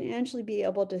tanneries, you can actually be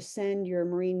able to send your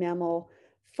marine mammal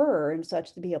fur and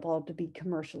such to be able to be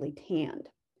commercially tanned.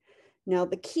 Now,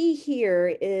 the key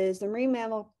here is the marine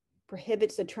mammal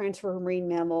prohibits the transfer of marine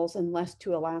mammals unless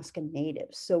to Alaskan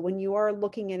natives. So when you are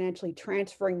looking at actually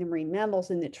transferring the marine mammals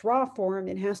in its raw form,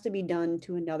 it has to be done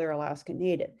to another Alaskan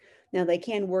native. Now, they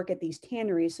can work at these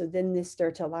tanneries, so then this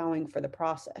starts allowing for the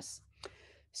process.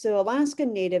 So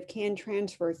Alaskan Native can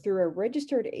transfer through a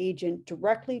registered agent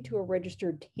directly to a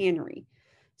registered tannery.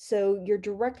 So you're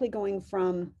directly going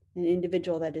from an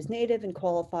individual that is native and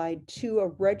qualified to a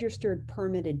registered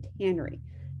permitted tannery.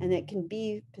 And it can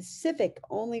be specific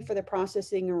only for the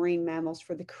processing of marine mammals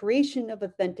for the creation of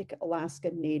authentic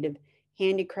Alaska Native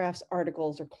handicrafts,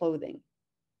 articles, or clothing.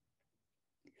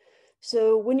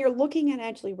 So when you're looking at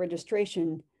actually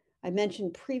registration, I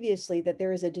mentioned previously that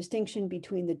there is a distinction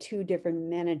between the two different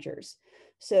managers.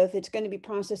 So if it's going to be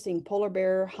processing polar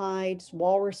bear hides,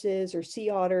 walruses, or sea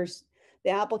otters,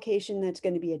 the application that's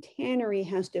going to be a tannery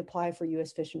has to apply for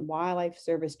U.S. Fish and Wildlife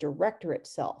Service Director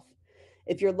itself.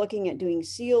 If you're looking at doing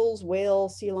seals,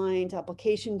 whales, sea lions,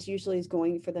 applications usually is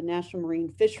going for the National Marine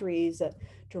Fisheries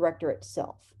Director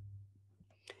itself.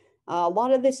 A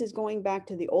lot of this is going back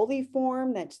to the OLI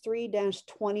form, that's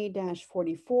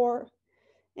 3-20-44.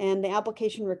 And the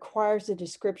application requires a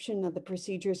description of the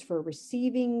procedures for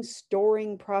receiving,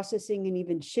 storing, processing, and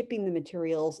even shipping the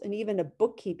materials, and even a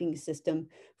bookkeeping system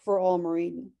for all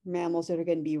marine mammals that are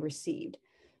going to be received.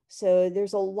 So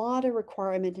there's a lot of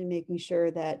requirement in making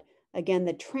sure that, again,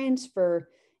 the transfer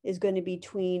is going to be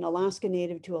between Alaska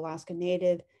Native to Alaska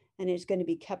Native, and it's going to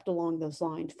be kept along those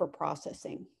lines for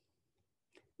processing.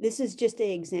 This is just an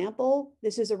example.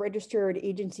 This is a registered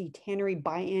agency tannery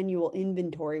biannual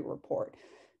inventory report.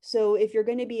 So if you're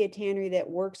going to be a tannery that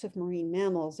works with marine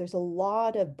mammals, there's a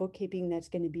lot of bookkeeping that's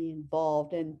going to be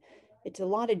involved, and it's a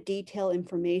lot of detailed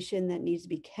information that needs to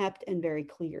be kept and very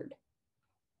cleared.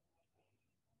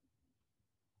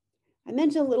 I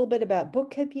mentioned a little bit about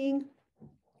bookkeeping.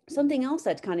 Something else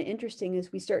that's kind of interesting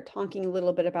is we start talking a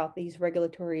little bit about these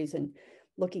regulatories and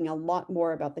looking a lot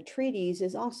more about the treaties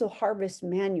is also harvest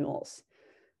manuals.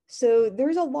 So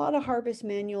there's a lot of harvest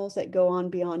manuals that go on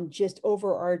beyond just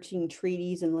overarching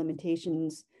treaties and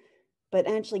limitations, but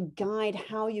actually guide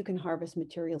how you can harvest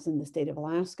materials in the state of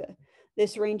Alaska.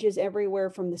 This ranges everywhere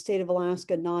from the state of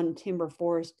Alaska non-timber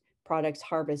forest products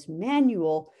harvest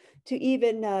manual to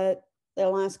even the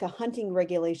Alaska hunting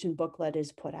regulation booklet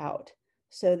is put out.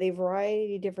 So the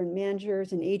variety of different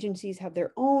managers and agencies have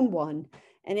their own one,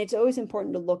 and it's always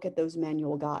important to look at those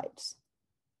manual guides.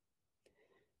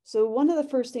 So one of the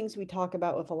first things we talk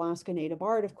about with Alaska Native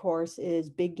art, of course, is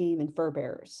big game and fur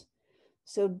bearers.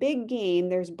 So big game,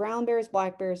 there's brown bears,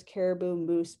 black bears, caribou,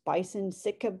 moose, bison,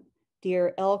 Sitka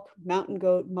deer, elk, mountain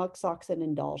goat, musk oxen,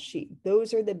 and Dall sheep.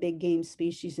 Those are the big game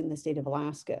species in the state of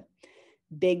Alaska.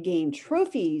 Big game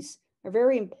trophies are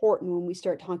very important when we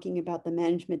start talking about the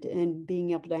management and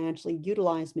being able to actually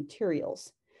utilize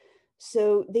materials.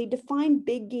 So they define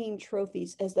big game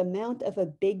trophies as the amount of a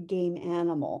big game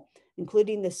animal,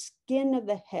 including the skin of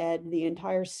the head, the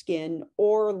entire skin,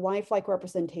 or lifelike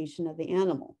representation of the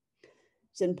animal.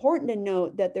 It's important to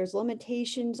note that there's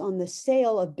limitations on the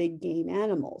sale of big game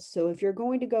animals. So if you're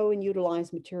going to go and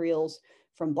utilize materials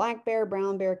from black bear,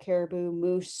 brown bear, caribou,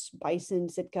 moose, bison,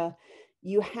 Sitka,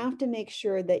 you have to make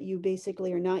sure that you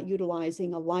basically are not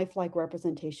utilizing a lifelike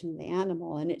representation of the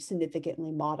animal and it's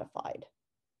significantly modified.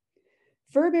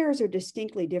 Fur bearers are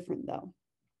distinctly different though.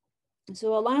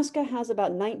 So Alaska has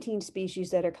about 19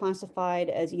 species that are classified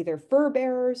as either fur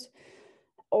bearers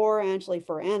or actually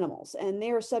fur animals, and they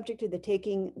are subject to the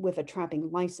taking with a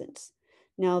trapping license.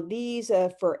 Now these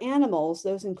fur animals,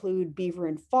 those include beaver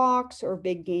and fox, or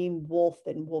big game, wolf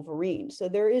and wolverine. So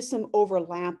there is some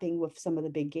overlapping with some of the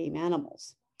big game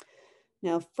animals.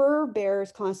 Now fur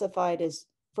bearers classified as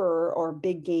fur or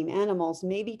big game animals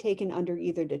may be taken under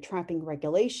either the trapping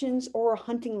regulations or a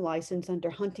hunting license under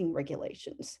hunting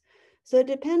regulations. So it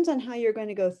depends on how you're going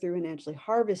to go through and actually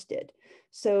harvest it.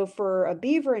 So for a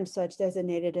beaver and such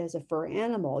designated as a fur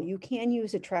animal, you can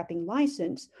use a trapping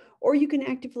license, or you can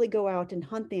actively go out and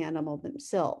hunt the animal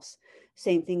themselves.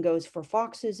 Same thing goes for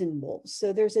foxes and wolves.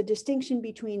 So there's a distinction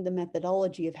between the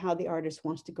methodology of how the artist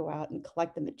wants to go out and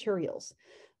collect the materials.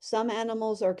 Some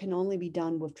animals can only be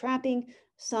done with trapping.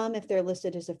 Some, if they're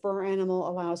listed as a fur animal,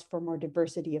 allows for more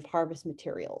diversity of harvest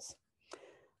materials.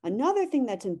 Another thing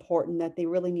that's important that they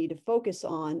really need to focus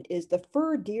on is the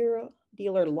fur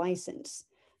dealer license.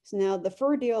 So now the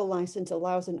fur dealer license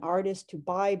allows an artist to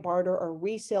buy, barter, or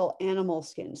resell animal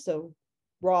skins, so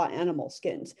raw animal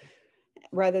skins,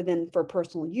 rather than for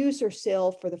personal use or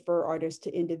sale for the fur artist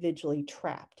to individually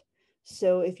trapped.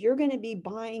 So if you're going to be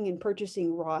buying and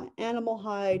purchasing raw animal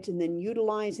hides and then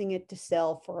utilizing it to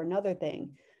sell for another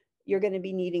thing, you're going to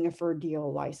be needing a fur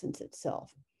dealer license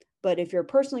itself. But if you're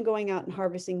personally going out and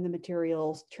harvesting the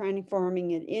materials,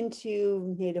 transforming it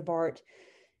into native art,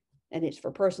 and it's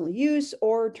for personal use,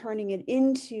 or turning it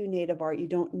into native art, you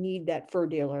don't need that fur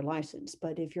dealer license.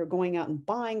 But if you're going out and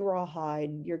buying raw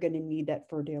hide, you're going to need that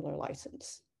fur dealer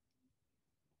license.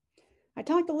 I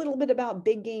talked a little bit about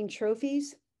big game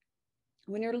trophies.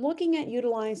 When you're looking at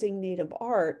utilizing native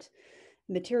art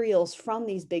materials from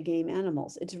these big game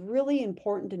animals, it's really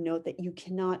important to note that you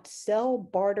cannot sell,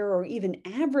 barter, or even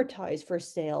advertise for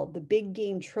sale the big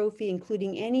game trophy,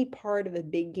 including any part of a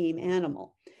big game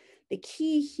animal. The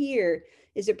key here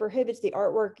is it prohibits the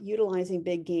artwork utilizing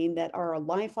big game that are a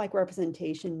lifelike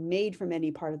representation made from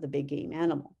any part of the big game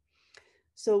animal.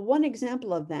 So one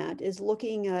example of that is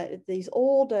looking at these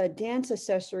old dance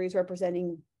accessories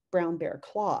representing brown bear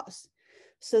claws.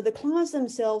 So the claws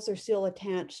themselves are still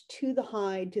attached to the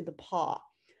hide, to the paw.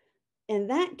 In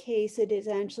that case, it is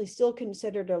actually still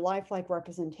considered a lifelike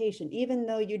representation. Even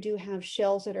though you do have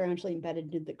shells that are actually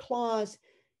embedded in the claws,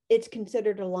 it's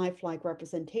considered a lifelike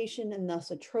representation and thus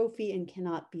a trophy and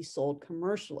cannot be sold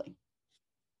commercially.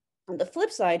 On the flip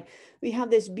side, we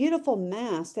have this beautiful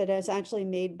mask that is actually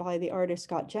made by the artist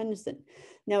Scott Jennison.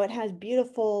 Now it has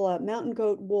beautiful mountain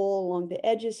goat wool along the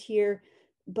edges here,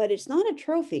 but it's not a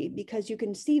trophy because you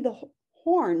can see the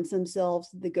horns themselves,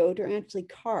 the goat, are actually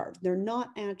carved. They're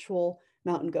not actual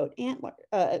mountain goat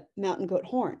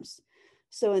horns.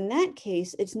 So in that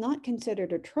case, it's not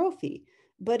considered a trophy,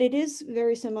 but it is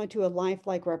very similar to a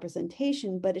lifelike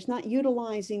representation, but it's not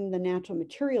utilizing the natural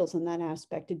materials in that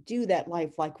aspect to do that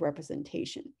lifelike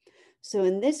representation. So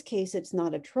in this case, it's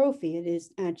not a trophy, it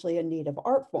is actually a native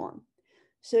art form.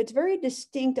 So it's very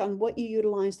distinct on what you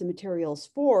utilize the materials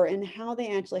for and how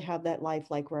they actually have that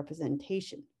lifelike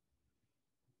representation.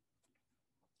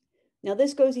 Now,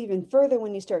 this goes even further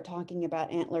when you start talking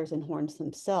about antlers and horns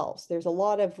themselves. There's a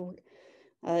lot of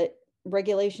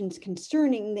regulations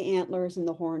concerning the antlers and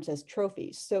the horns as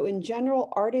trophies. So in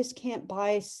general, artists can't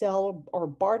buy, sell, or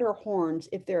barter horns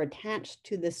if they're attached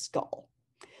to the skull.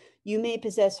 You may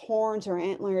possess horns or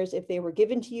antlers if they were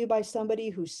given to you by somebody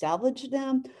who salvaged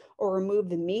them or removed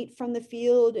the meat from the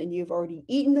field and you've already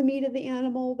eaten the meat of the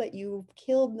animal that you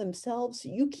killed themselves.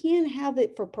 You can have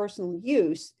it for personal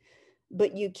use,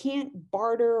 but you can't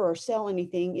barter or sell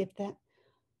anything if the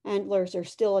antlers are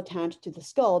still attached to the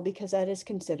skull because that is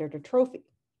considered a trophy.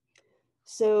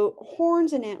 So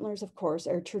horns and antlers, of course,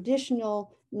 are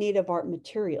traditional native art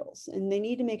materials, and they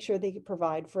need to make sure they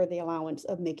provide for the allowance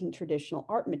of making traditional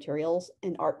art materials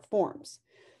and art forms.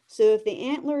 So if the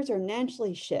antlers are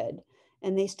naturally shed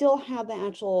and they still have the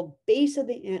actual base of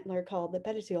the antler called the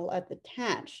pedicel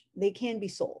attached, they can be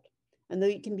sold. And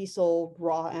they can be sold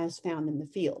raw as found in the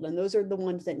field. And those are the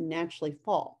ones that naturally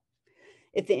fall.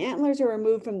 If the antlers are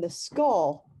removed from the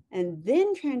skull and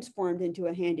then transformed into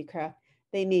a handicraft,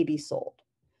 they may be sold.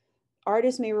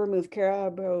 Artists may remove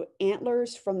caribou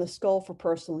antlers from the skull for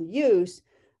personal use,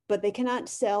 but they cannot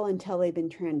sell until they've been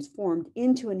transformed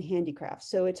into a handicraft.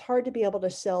 So it's hard to be able to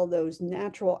sell those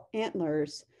natural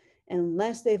antlers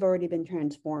unless they've already been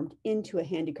transformed into a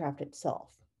handicraft itself.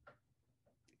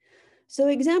 So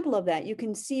example of that, you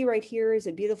can see right here is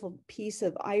a beautiful piece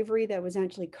of ivory that was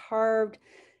actually carved.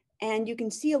 And you can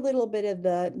see a little bit of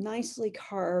the nicely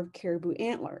carved caribou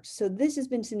antlers. So this has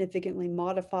been significantly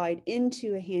modified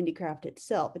into a handicraft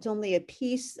itself. It's only a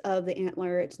piece of the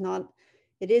antler.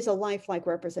 It is a lifelike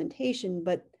representation,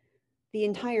 but the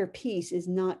entire piece is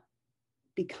not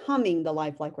becoming the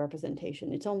lifelike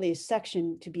representation. It's only a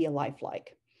section to be a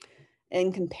lifelike.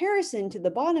 In comparison to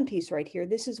the bottom piece right here,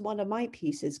 this is one of my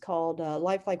pieces called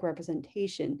lifelike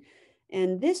representation.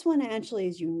 And this one actually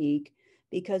is unique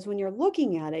because when you're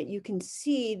looking at it, you can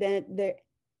see that the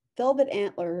velvet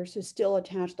antlers is still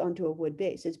attached onto a wood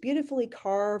base. It's beautifully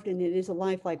carved and it is a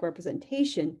lifelike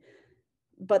representation,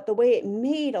 but the way it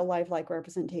made a lifelike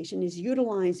representation is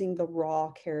utilizing the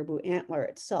raw caribou antler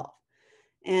itself.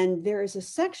 And there is a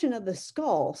section of the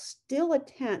skull still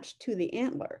attached to the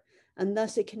antler, and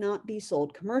thus it cannot be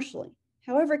sold commercially.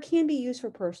 However, it can be used for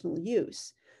personal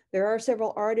use. There are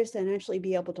several artists that actually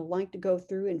be able to like to go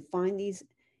through and find these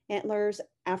antlers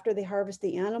after they harvest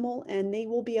the animal, and they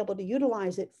will be able to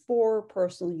utilize it for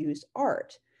personal use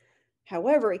art.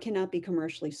 However, it cannot be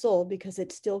commercially sold because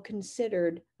it's still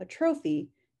considered a trophy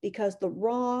because the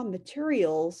raw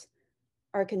materials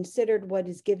are considered what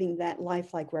is giving that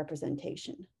lifelike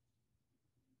representation.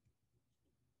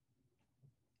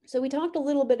 So we talked a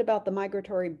little bit about the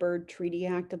Migratory Bird Treaty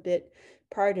Act a bit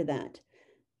prior to that.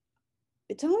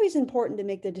 It's always important to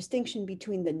make the distinction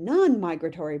between the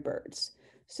non-migratory birds.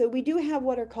 So we do have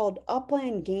what are called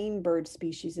upland game bird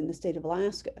species in the state of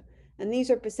Alaska, and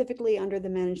these are specifically under the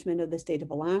management of the state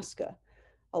of Alaska.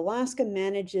 Alaska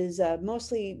manages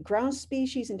mostly grouse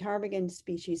species and ptarmigan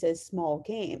species as small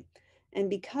game. And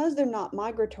because they're not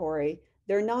migratory,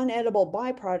 their non-edible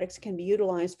byproducts can be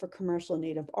utilized for commercial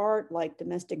native art like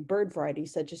domestic bird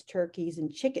varieties such as turkeys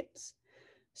and chickens.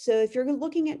 So if you're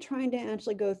looking at trying to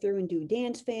actually go through and do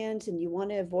dance fans and you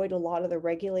want to avoid a lot of the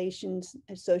regulations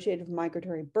associated with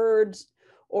migratory birds,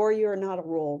 or you're not a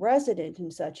rural resident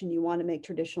and such and you want to make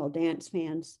traditional dance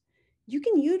fans, you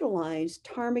can utilize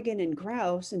ptarmigan and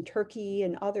grouse and turkey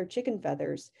and other chicken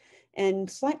feathers and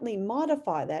slightly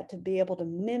modify that to be able to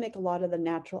mimic a lot of the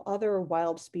natural other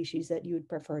wild species that you would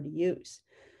prefer to use.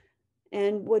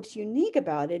 And what's unique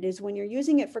about it is when you're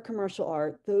using it for commercial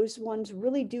art, those ones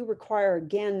really do require,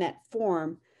 again, that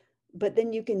form, but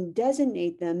then you can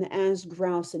designate them as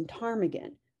grouse and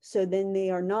ptarmigan. So then they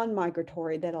are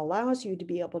non-migratory. That allows you to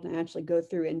be able to actually go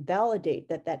through and validate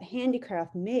that that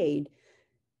handicraft made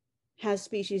has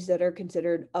species that are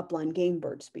considered upland game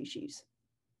bird species.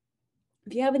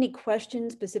 If you have any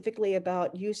questions specifically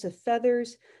about use of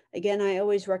feathers, again, I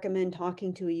always recommend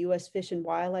talking to a U.S. Fish and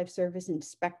Wildlife Service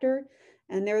inspector,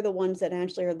 and they're the ones that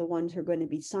actually are the ones who are going to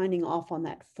be signing off on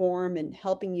that form and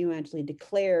helping you actually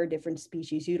declare different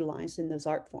species utilized in those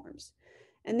art forms.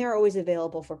 And they're always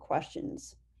available for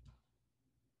questions.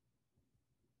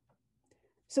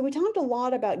 So we talked a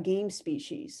lot about game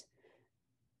species.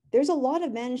 There's a lot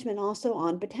of management also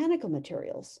on botanical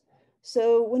materials.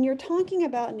 So when you're talking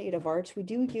about native arts, we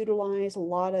do utilize a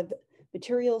lot of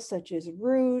materials such as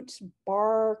roots,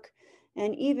 bark,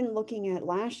 and even looking at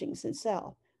lashings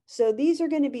itself. So these are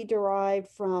going to be derived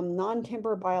from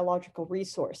non-timber biological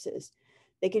resources.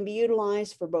 They can be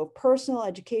utilized for both personal,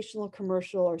 educational,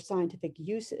 commercial, or scientific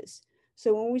uses.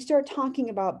 So when we start talking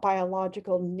about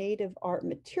biological native art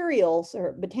materials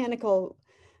or botanical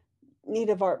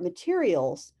native art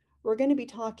materials, we're going to be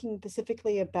talking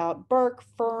specifically about bark,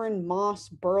 fern, moss,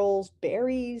 burls,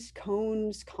 berries,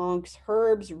 cones, conchs,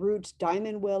 herbs, roots,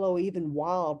 diamond willow, even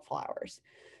wildflowers.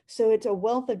 So it's a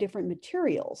wealth of different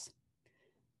materials,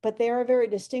 but they are very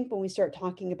distinct when we start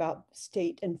talking about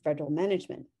state and federal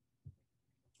management.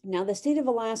 Now, the state of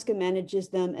Alaska manages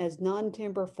them as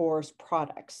non-timber forest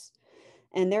products,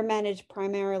 and they're managed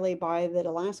primarily by the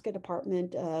Alaska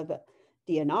Department of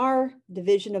DNR,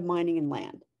 Division of Mining and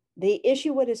Land. They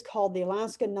issue what is called the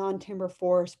Alaska Non-Timber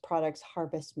Forest Products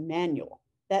Harvest Manual.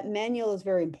 That manual is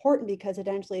very important because it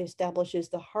actually establishes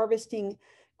the harvesting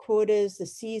quotas, the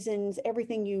seasons,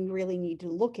 everything you really need to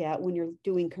look at when you're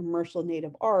doing commercial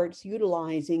native arts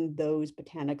utilizing those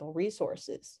botanical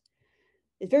resources.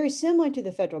 It's very similar to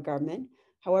the federal government.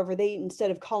 However, they, instead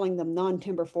of calling them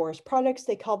non-timber forest products,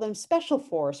 they call them special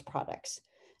forest products.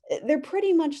 They're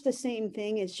pretty much the same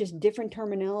thing. It's just different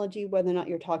terminology, whether or not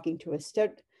you're talking to a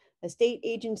state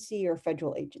agency or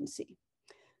federal agency.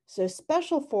 So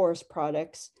special forest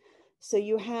products, so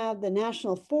you have the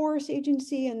National Forest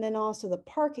Agency and then also the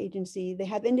Park Agency. They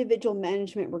have individual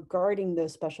management regarding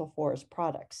those special forest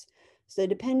products. So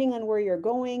depending on where you're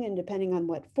going and depending on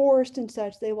what forest and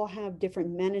such, they will have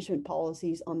different management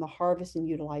policies on the harvest and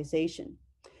utilization.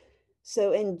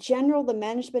 So in general, the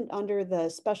management under the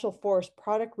Special Forest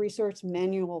Product Resource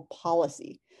Manual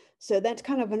policy. So that's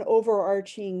kind of an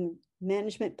overarching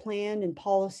management plan and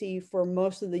policy for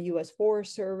most of the U.S.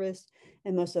 Forest Service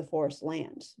and most of the forest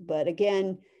lands. But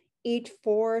again, each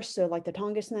forest, so like the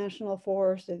Tongass National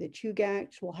Forest or the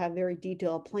Chugach, will have very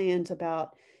detailed plans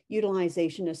about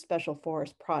utilization of special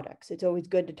forest products. It's always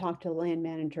good to talk to the land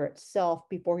manager itself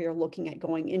before you're looking at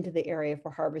going into the area for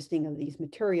harvesting of these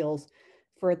materials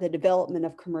for the development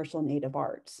of commercial native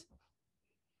arts.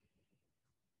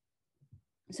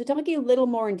 So talking a little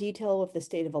more in detail with the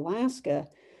state of Alaska,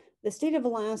 the state of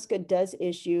Alaska does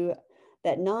issue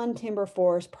that non-timber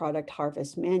forest product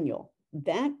harvest manual.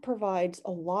 That provides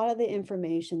a lot of the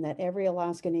information that every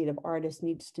Alaska Native artist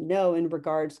needs to know in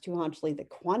regards to actually the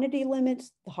quantity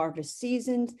limits, the harvest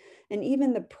seasons, and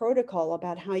even the protocol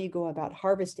about how you go about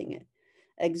harvesting it.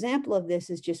 An example of this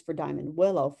is just for diamond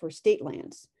willow for state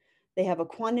lands. They have a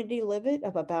quantity limit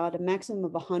of about a maximum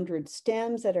of 100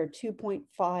 stems that are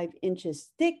 2.5 inches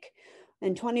thick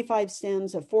and 25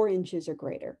 stems of 4 inches or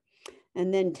greater,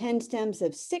 and then 10 stems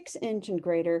of 6 inch and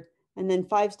greater, and then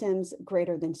 5 stems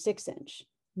greater than 6 inch.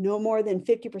 No more than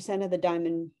 50% of the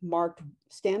diamond marked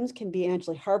stems can be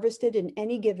actually harvested in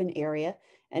any given area,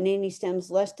 and any stems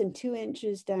less than 2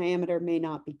 inches diameter may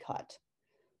not be cut.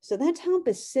 So that's how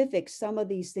specific some of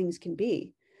these things can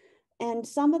be. And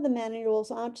some of the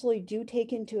manuals actually do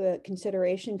take into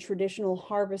consideration traditional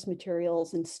harvest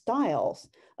materials and styles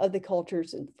of the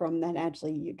cultures from that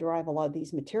actually you derive a lot of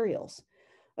these materials.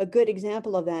 A good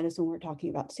example of that is when we're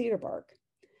talking about cedar bark.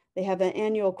 They have an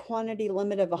annual quantity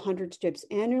limit of 100 strips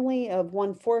annually of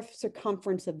 1/4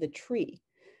 circumference of the tree.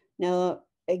 Now,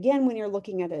 again, when you're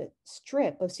looking at a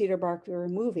strip of cedar bark you're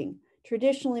removing,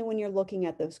 traditionally when you're looking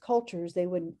at those cultures, they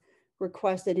would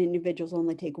request that individuals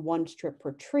only take 1 strip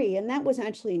per tree, and that was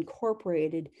actually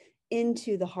incorporated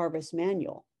into the harvest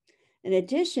manual. In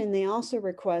addition, they also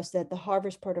request that the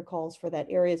harvest protocols for that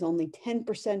area is only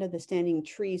 10% of the standing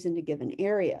trees in a given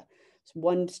area. It's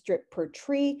 1 strip per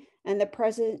tree, and the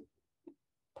present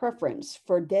preference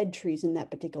for dead trees in that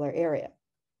particular area.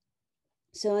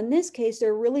 So in this case,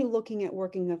 they're really looking at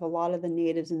working with a lot of the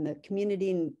natives in the community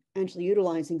and actually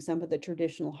utilizing some of the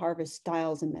traditional harvest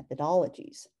styles and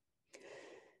methodologies.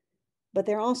 But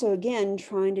they're also, again,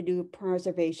 trying to do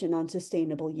preservation on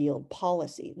sustainable yield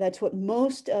policy. That's what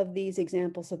most of these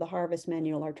examples of the harvest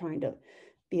manual are trying to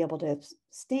be able to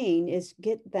sustain, is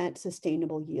get that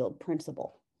sustainable yield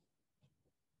principle.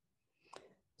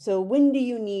 So when do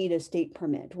you need a state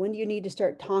permit? When do you need to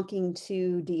start talking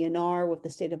to DNR with the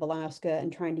state of Alaska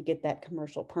and trying to get that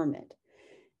commercial permit?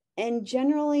 And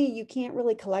generally, you can't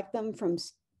really collect them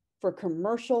for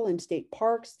commercial and state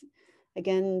parks.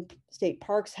 Again, state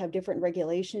parks have different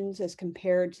regulations as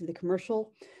compared to the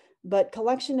commercial, but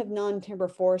collection of non-timber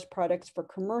forest products for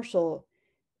commercial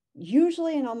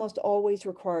usually and almost always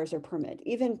requires a permit,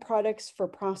 even products for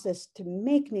process to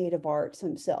make native arts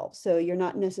themselves. So you're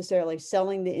not necessarily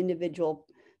selling the individual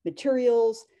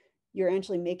materials. you're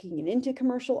actually making it into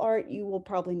commercial art, you will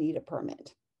probably need a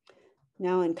permit.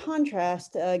 Now, in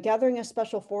contrast, gathering of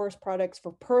special forest products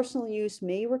for personal use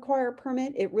may require a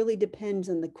permit. It really depends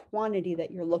on the quantity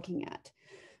that you're looking at.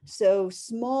 So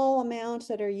small amounts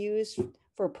that are used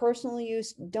for personal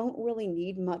use don't really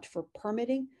need much for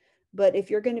permitting. But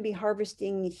if you're going to be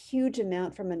harvesting a huge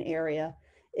amount from an area,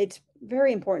 it's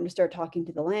very important to start talking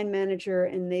to the land manager,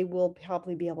 and they will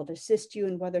probably be able to assist you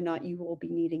in whether or not you will be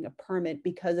needing a permit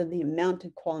because of the amount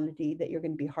of quantity that you're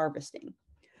going to be harvesting.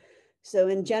 So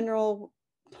in general,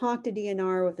 talk to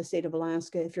DNR with the state of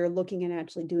Alaska if you're looking at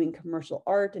actually doing commercial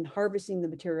art and harvesting the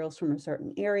materials from a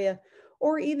certain area,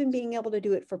 or even being able to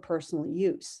do it for personal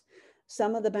use.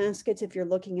 Some of the baskets, if you're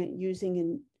looking at using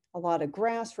in a lot of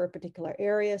grass for a particular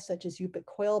area, such as Yupik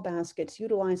quail baskets,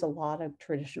 utilize a lot of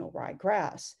traditional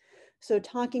ryegrass. So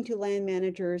talking to land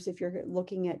managers, if you're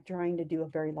looking at trying to do a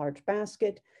very large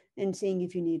basket, and seeing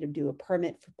if you need to do a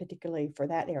permit for particularly for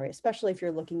that area, especially if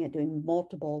you're looking at doing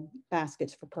multiple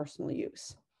baskets for personal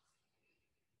use.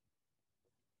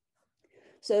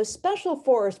 So special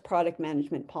forest product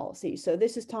management policy. So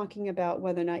this is talking about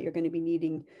whether or not you're going to be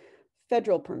needing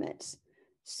federal permits.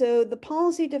 So the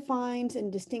policy defines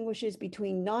and distinguishes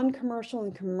between non-commercial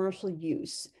and commercial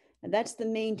use. And that's the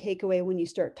main takeaway when you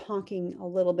start talking a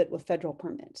little bit with federal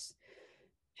permits.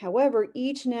 However,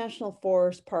 each national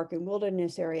forest, park, and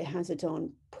wilderness area has its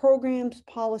own programs,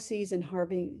 policies, and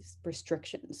harvest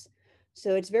restrictions.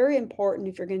 So it's very important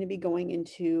if you're going to be going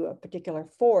into a particular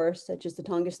forest, such as the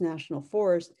Tongass National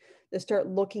Forest, to start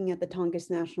looking at the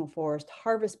Tongass National Forest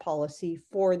harvest policy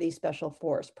for these special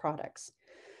forest products.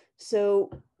 So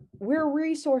where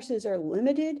resources are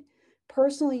limited,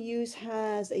 personal use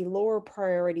has a lower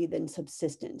priority than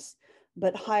subsistence,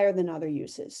 but higher than other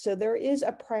uses. So there is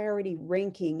a priority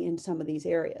ranking in some of these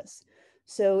areas.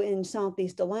 So in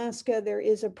Southeast Alaska, there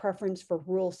is a preference for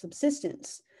rural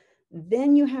subsistence.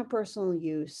 Then you have personal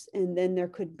use, and then there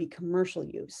could be commercial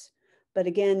use. But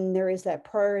again, there is that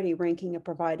priority ranking of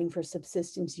providing for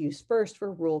subsistence use first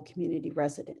for rural community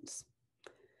residents.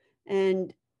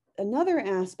 And another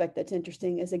aspect that's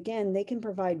interesting is, again, they can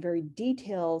provide very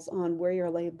details on where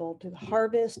you're able to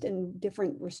harvest and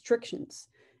different restrictions.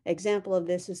 Example of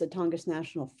this is the Tongass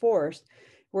National Forest,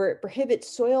 where it prohibits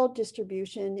soil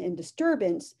distribution and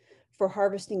disturbance for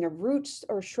harvesting of roots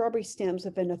or shrubbery stems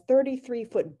within a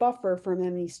 33-foot buffer from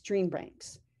any stream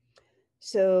banks.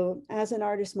 So as an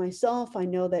artist myself, I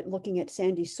know that looking at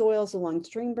sandy soils along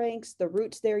stream banks, the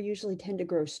roots there usually tend to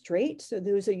grow straight. So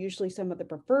those are usually some of the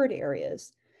preferred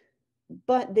areas.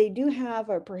 But they do have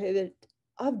a prohibit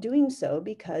of doing so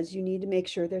because you need to make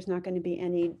sure there's not going to be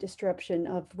any disruption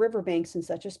of riverbanks and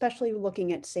such, especially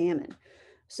looking at salmon.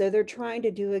 So they're trying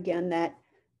to do, again, that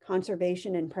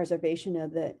conservation and preservation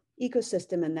of the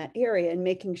ecosystem in that area and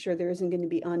making sure there isn't going to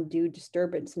be undue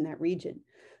disturbance in that region.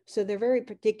 So they're very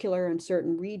particular in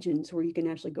certain regions where you can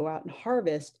actually go out and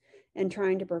harvest and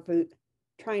trying to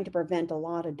prevent a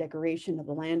lot of degradation of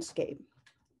the landscape.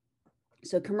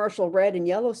 So commercial red and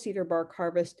yellow cedar bark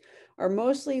harvest are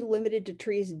mostly limited to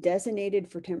trees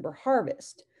designated for timber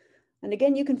harvest. And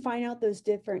again, you can find out those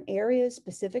different areas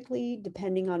specifically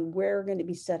depending on where are going to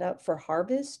be set up for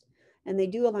harvest. And they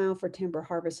do allow for timber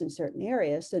harvest in certain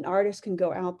areas. And artists can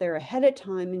go out there ahead of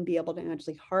time and be able to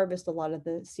actually harvest a lot of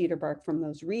the cedar bark from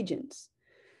those regions.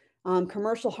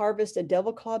 Commercial harvest at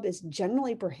Devil Club is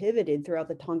generally prohibited throughout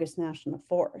the Tongass National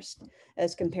Forest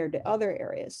as compared to other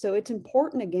areas. So it's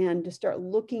important, again, to start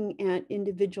looking at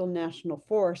individual national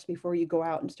forests before you go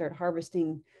out and start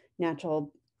harvesting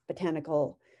natural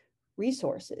botanical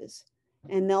resources.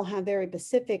 And they'll have very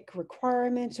specific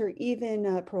requirements or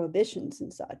even prohibitions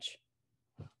and such.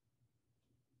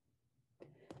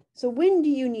 So when do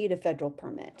you need a federal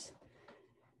permit?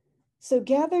 So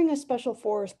gathering of special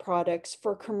forest products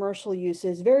for commercial use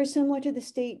is very similar to the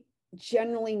state,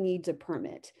 generally needs a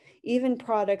permit, even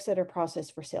products that are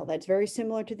processed for sale. That's very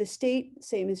similar to the state,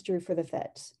 same is true for the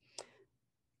feds.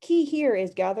 Key here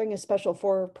is gathering of special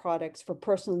forest products for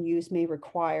personal use may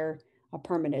require a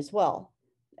permit as well.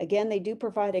 Again, they do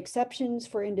provide exceptions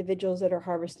for individuals that are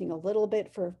harvesting a little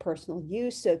bit for personal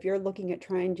use. So if you're looking at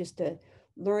trying just to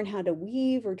learn how to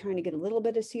weave or trying to get a little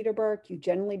bit of cedar bark, you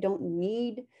generally don't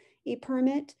need a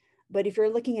permit. But if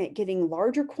you're looking at getting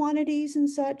larger quantities and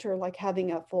such, or like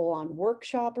having a full-on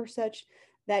workshop or such,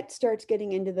 that starts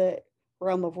getting into the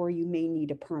realm of where you may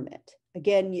need a permit.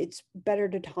 Again, it's better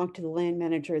to talk to the land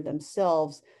manager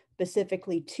themselves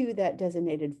specifically to that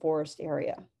designated forest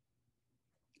area.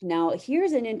 Now,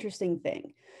 here's an interesting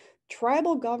thing.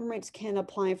 Tribal governments can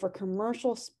apply for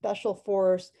commercial special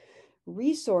forest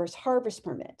resource harvest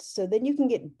permits. So then you can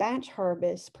get batch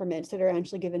harvest permits that are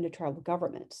actually given to tribal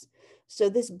governments. So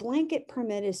this blanket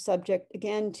permit is subject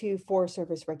again to Forest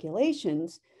Service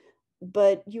regulations,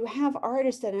 but you have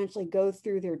artists that actually go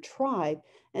through their tribe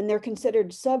and they're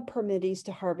considered sub-permittees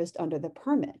to harvest under the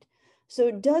permit. So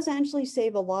it does actually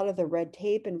save a lot of the red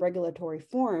tape and regulatory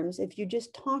forms if you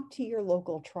just talk to your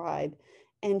local tribe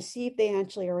and see if they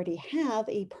actually already have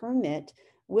a permit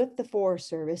with the Forest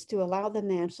Service to allow them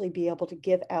to actually be able to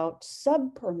give out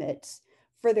sub-permits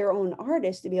for their own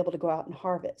artists to be able to go out and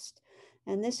harvest.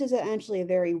 And this is actually a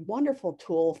very wonderful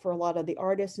tool for a lot of the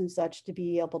artists and such to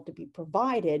be able to be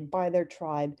provided by their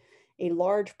tribe a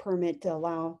large permit to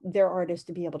allow their artists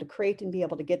to be able to create and be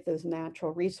able to get those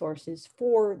natural resources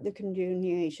for the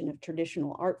continuation of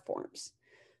traditional art forms.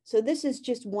 So this is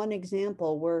just one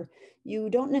example where you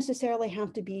don't necessarily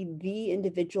have to be the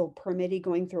individual permittee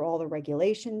going through all the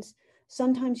regulations.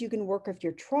 Sometimes you can work with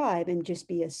your tribe and just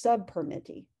be a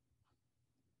sub-permittee.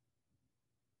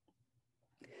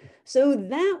 So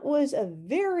that was a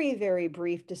very, very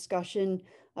brief discussion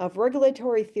of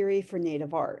regulatory theory for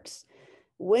native arts.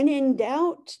 When in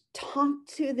doubt, talk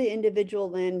to the individual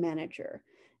land manager.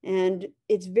 And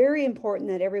it's very important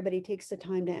that everybody takes the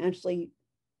time to actually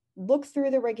look through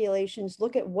the regulations,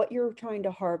 look at what you're trying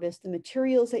to harvest, the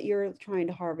materials that you're trying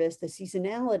to harvest, the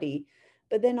seasonality,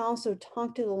 but then also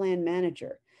talk to the land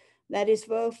manager. That is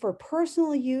both for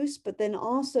personal use, but then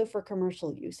also for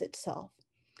commercial use itself.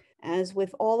 As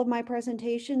with all of my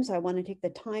presentations, I want to take the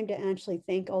time to actually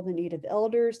thank all the Native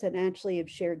elders that actually have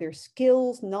shared their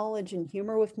skills, knowledge, and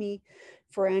humor with me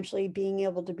for actually being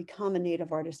able to become a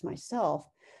Native artist myself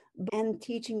and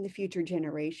teaching the future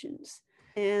generations.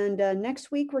 And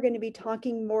next week, we're going to be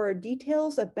talking more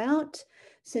details about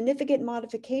significant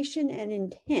modification and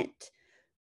intent.